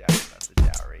tell Jack about the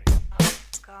dowry.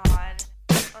 God,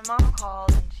 my mom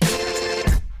called and she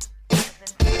said, I've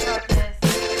been thinking about this.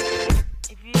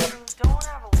 If you don't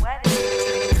have a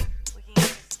wedding, we can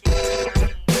just get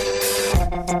married.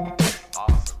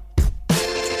 Awesome.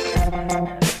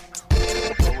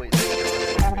 Oh, wait, so you're gonna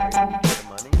get married to get the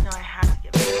money? No, I have to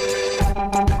get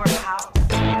married. Or a house.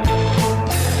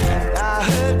 I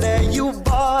heard that you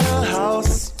bought a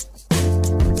house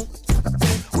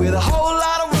with a whole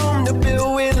lot of room to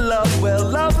build with love. Well,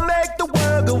 love make the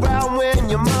world go round when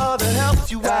your mother helps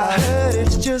you out. I heard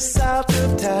it's just south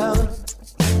of town,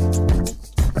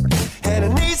 and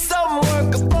it needs some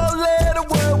work, a four-letter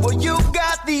word. Well, you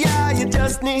got the eye, you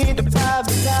just need to find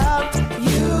the time.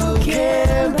 You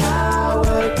can buy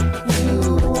what you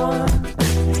want.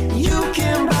 You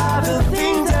can buy the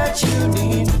things that you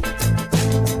need.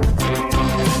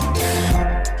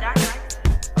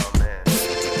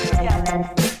 Yeah,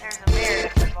 there's a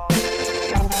marriage involved.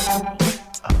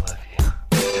 I love you.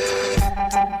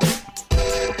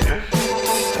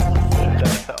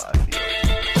 That's how I feel.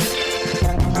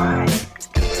 Why?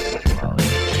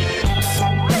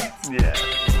 Yeah.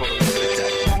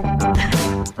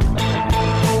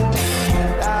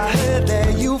 I heard that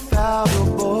you found a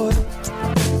boy,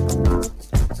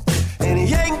 and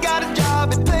he ain't got a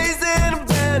job, he plays in a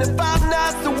band, and 5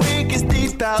 nights a week is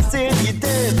deep house in your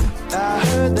den. I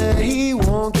heard that he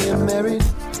won't get married.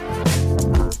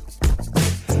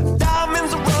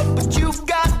 Diamonds are rough, but you've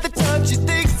got the touch. He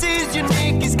thinks he's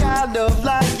unique, he's kind of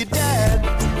like your dad.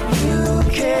 You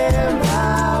can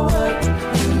buy what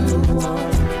you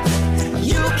want.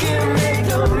 You can make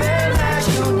the man that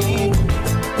you need.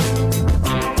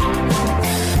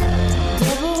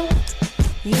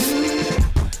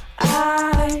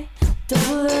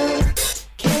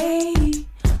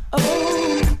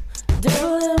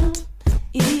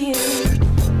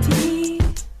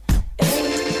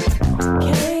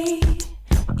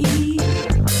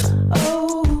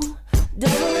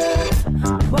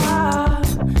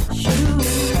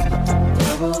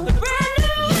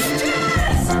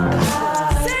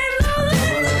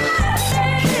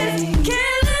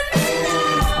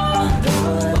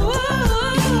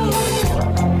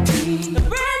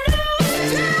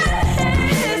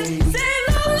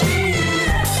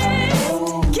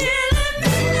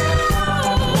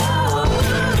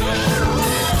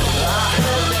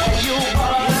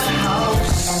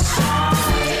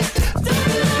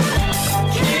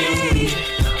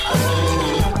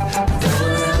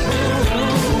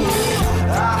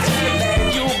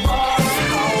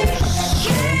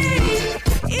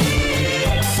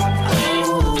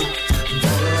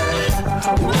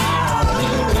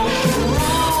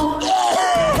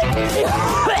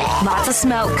 Lots of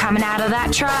smoke coming out of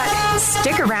that truck.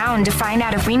 Stick around to find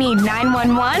out if we need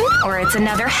 911 or it's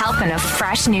another helping of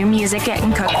fresh new music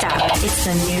getting cooked up. It's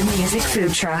the new music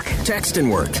food truck. Text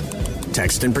and work.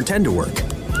 Text and pretend to work.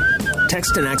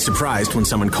 Text and act surprised when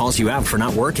someone calls you out for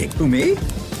not working. Who, me?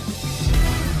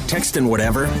 Text and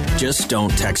whatever, just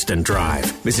don't text and drive.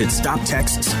 Visit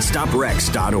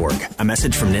StopTextsStopWrecks.org. A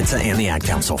message from NHTSA and the Ad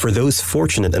Council. For those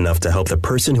fortunate enough to help the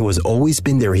person who has always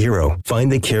been their hero, find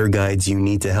the care guides you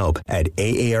need to help at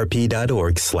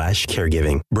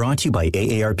aarp.org/caregiving. Brought to you by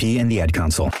AARP and the Ad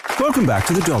Council. Welcome back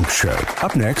to the Dog Show.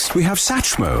 Up next, we have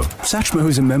Satchmo. Satchmo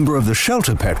is a member of the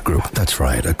Shelter Pet Group. That's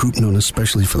right, a group known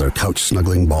especially for their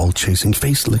couch-snuggling, ball-chasing,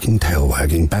 face-licking,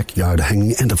 tail-wagging,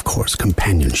 backyard-hanging, and, of course,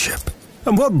 companionship.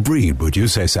 And what breed would you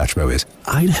say Satchmo is?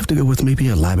 I'd have to go with maybe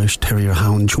a lavish terrier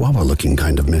hound chihuahua-looking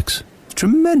kind of mix.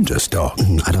 Tremendous dog.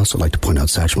 I'd also like to point out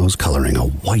Satchmo's coloring, a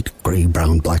white, gray,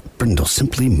 brown, black brindle,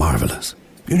 simply marvelous.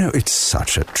 You know, it's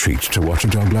such a treat to watch a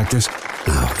dog like this.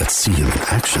 Now, let's see him in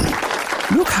action.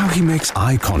 Look how he makes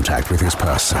eye contact with his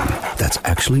person. That's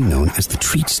actually known as the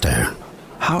treat stare.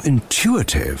 How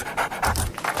intuitive.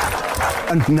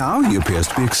 And now he appears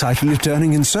to be excitedly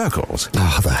turning in circles.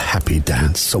 Ah, the happy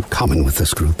dance, so common with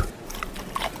this group.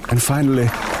 And finally,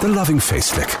 the loving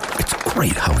face lick. It's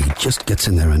great how he just gets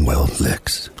in there and, well,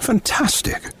 licks.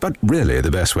 Fantastic. But really, the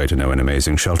best way to know an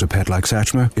amazing shelter pet like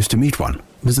Satchmo is to meet one.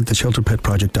 Visit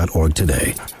theshelterpetproject.org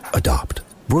today. Adopt.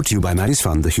 Brought to you by Maddie's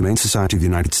Fund, the Humane Society of the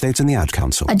United States, and the Ad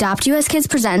Council. Adopt US Kids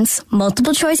presents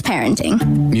Multiple Choice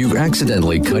Parenting. You've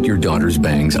accidentally cut your daughter's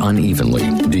bangs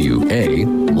unevenly. Do you A,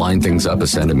 line things up a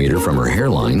centimeter from her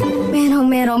hairline? Man, oh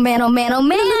man, oh man, oh man, oh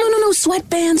man. No,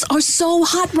 sweatbands are so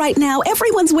hot right now.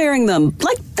 Everyone's wearing them.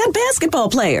 Like that basketball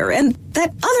player and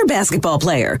that other basketball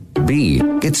player. B,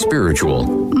 get spiritual.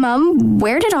 Mom,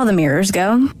 where did all the mirrors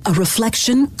go? A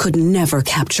reflection could never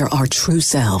capture our true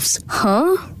selves.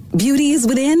 Huh? Beauty is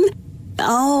within.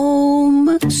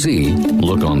 C,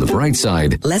 look on the bright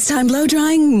side. Less time blow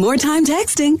drying, more time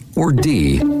texting. Or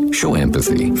D, show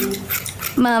empathy.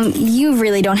 Mom, you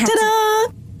really don't have Ta-da!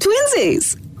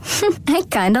 Twinsies! I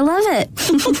kinda love it.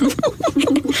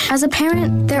 As a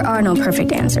parent, there are no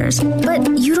perfect answers.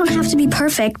 But you don't have to be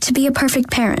perfect to be a perfect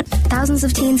parent. Thousands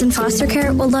of teens in foster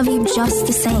care will love you just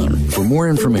the same. For more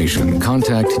information,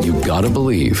 contact You Gotta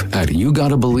Believe at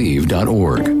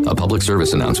YouGottaBelieve.org. A public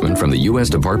service announcement from the U.S.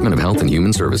 Department of Health and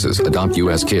Human Services, Adopt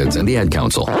U.S. Kids, and the Ad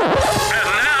Council. And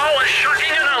now, a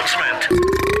shocking announcement.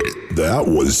 That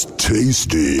was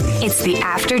tasty. It's the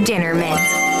After Dinner Mint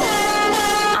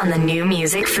on the New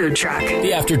Music Food Truck.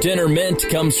 The After Dinner Mint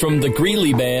comes from the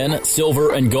Greeley band,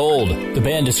 Silver and Gold. The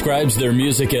band describes their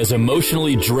music as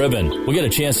emotionally driven. We'll get a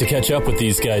chance to catch up with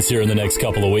these guys here in the next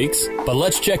couple of weeks. But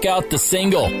let's check out the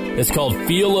single. It's called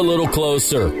Feel a Little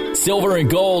Closer. Silver and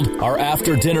Gold, our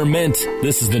After Dinner Mint.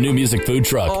 This is the New Music Food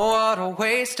Truck. Oh, what a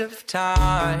waste of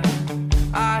time.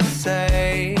 I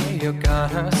say you're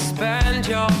gonna spend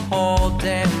your whole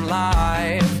damn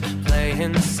life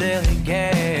playing silly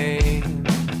games.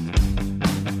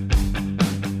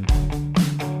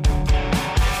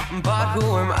 But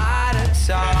who am I to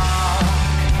talk?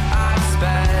 I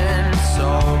spend so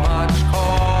much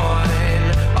coin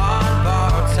on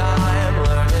borrowed time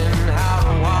learning how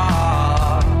to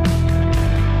walk.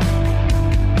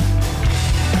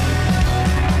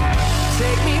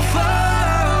 Take me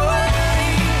far away.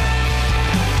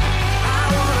 I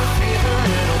wanna feel a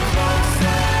little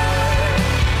closer.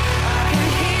 I can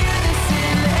hear this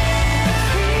in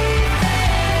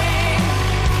everything.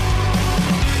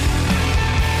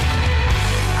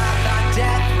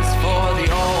 Death was for the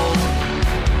old,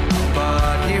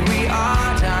 but here we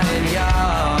are dying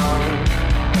young.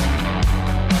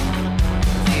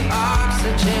 The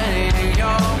oxygen in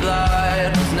your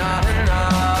blood was not enough.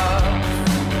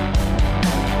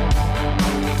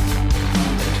 And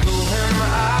who am I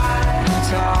to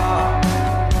talk?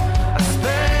 I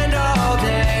spend all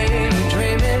day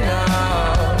dreaming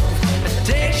of.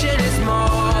 Addiction is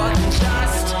more than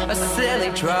just a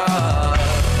silly drug.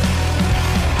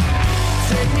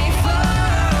 Take me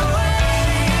far away.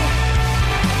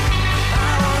 I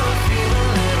wanna feel a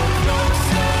little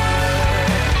closer.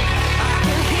 I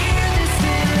can hear this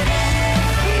in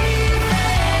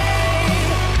everything.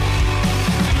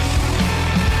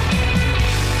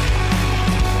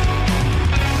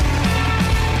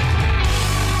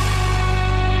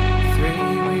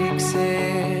 3 weeks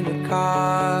in a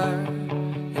car,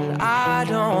 and I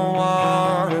don't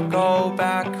wanna go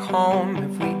back home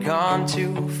if we gone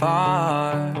too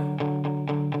far.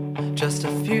 Just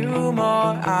a few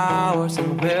more hours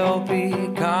and we'll be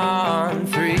gone.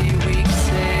 3 weeks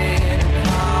in a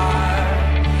car,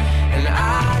 and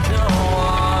I don't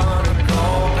wanna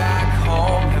go back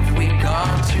home if we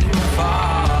gone too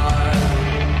far.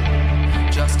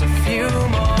 Just a few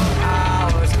more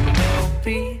hours and we'll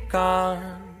be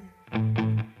gone.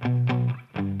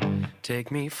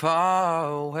 Take me far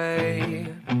away.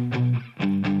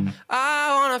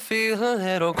 I wanna wanna feel a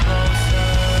little closer.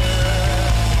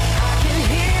 I can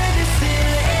hear this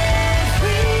in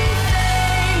everything.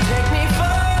 Take me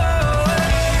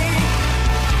forward.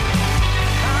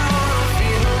 I wanna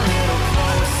feel a little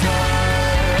closer.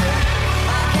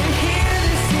 I can hear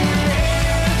this in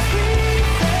everything.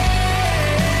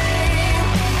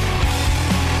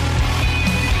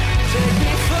 Take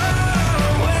me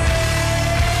forward.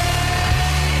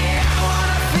 I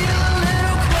wanna feel a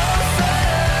little closer.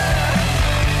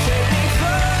 Take me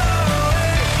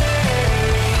forward.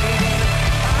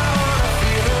 I wanna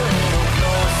feel a little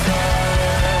closer.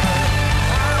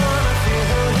 I wanna feel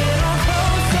a little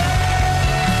closer.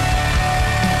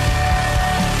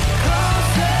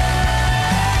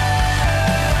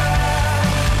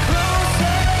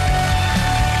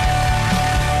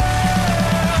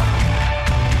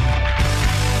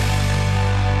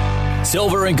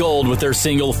 Silver and Gold with their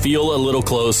single Feel a Little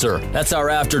Closer. That's our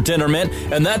after dinner mint,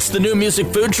 and that's the New Music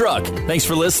Food Truck. Thanks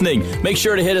for listening. Make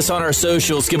sure to hit us on our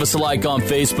socials, give us a like on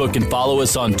Facebook, and follow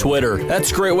us on Twitter.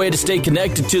 That's a great way to stay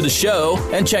connected to the show,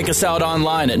 and check us out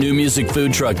online at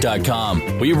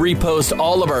newmusicfoodtruck.com. We repost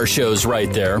all of our shows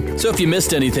right there, so if you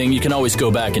missed anything, you can always go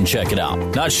back and check it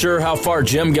out. Not sure how far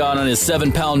Jim got on his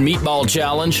 7-pound meatball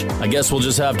challenge? I guess we'll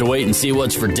just have to wait and see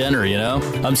what's for dinner, you know?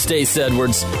 I'm Stace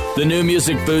Edwards. The New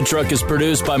Music Food Truck is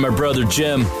produced by my brother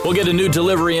Jim. We'll get a new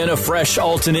delivery in of fresh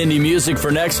alt and indie music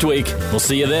for next week. We'll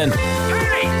see you then.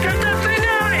 Hey, get that thing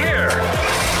out of here!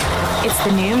 It's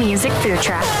the New Music Food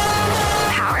Truck,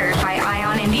 powered by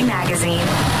Ion Indie Magazine.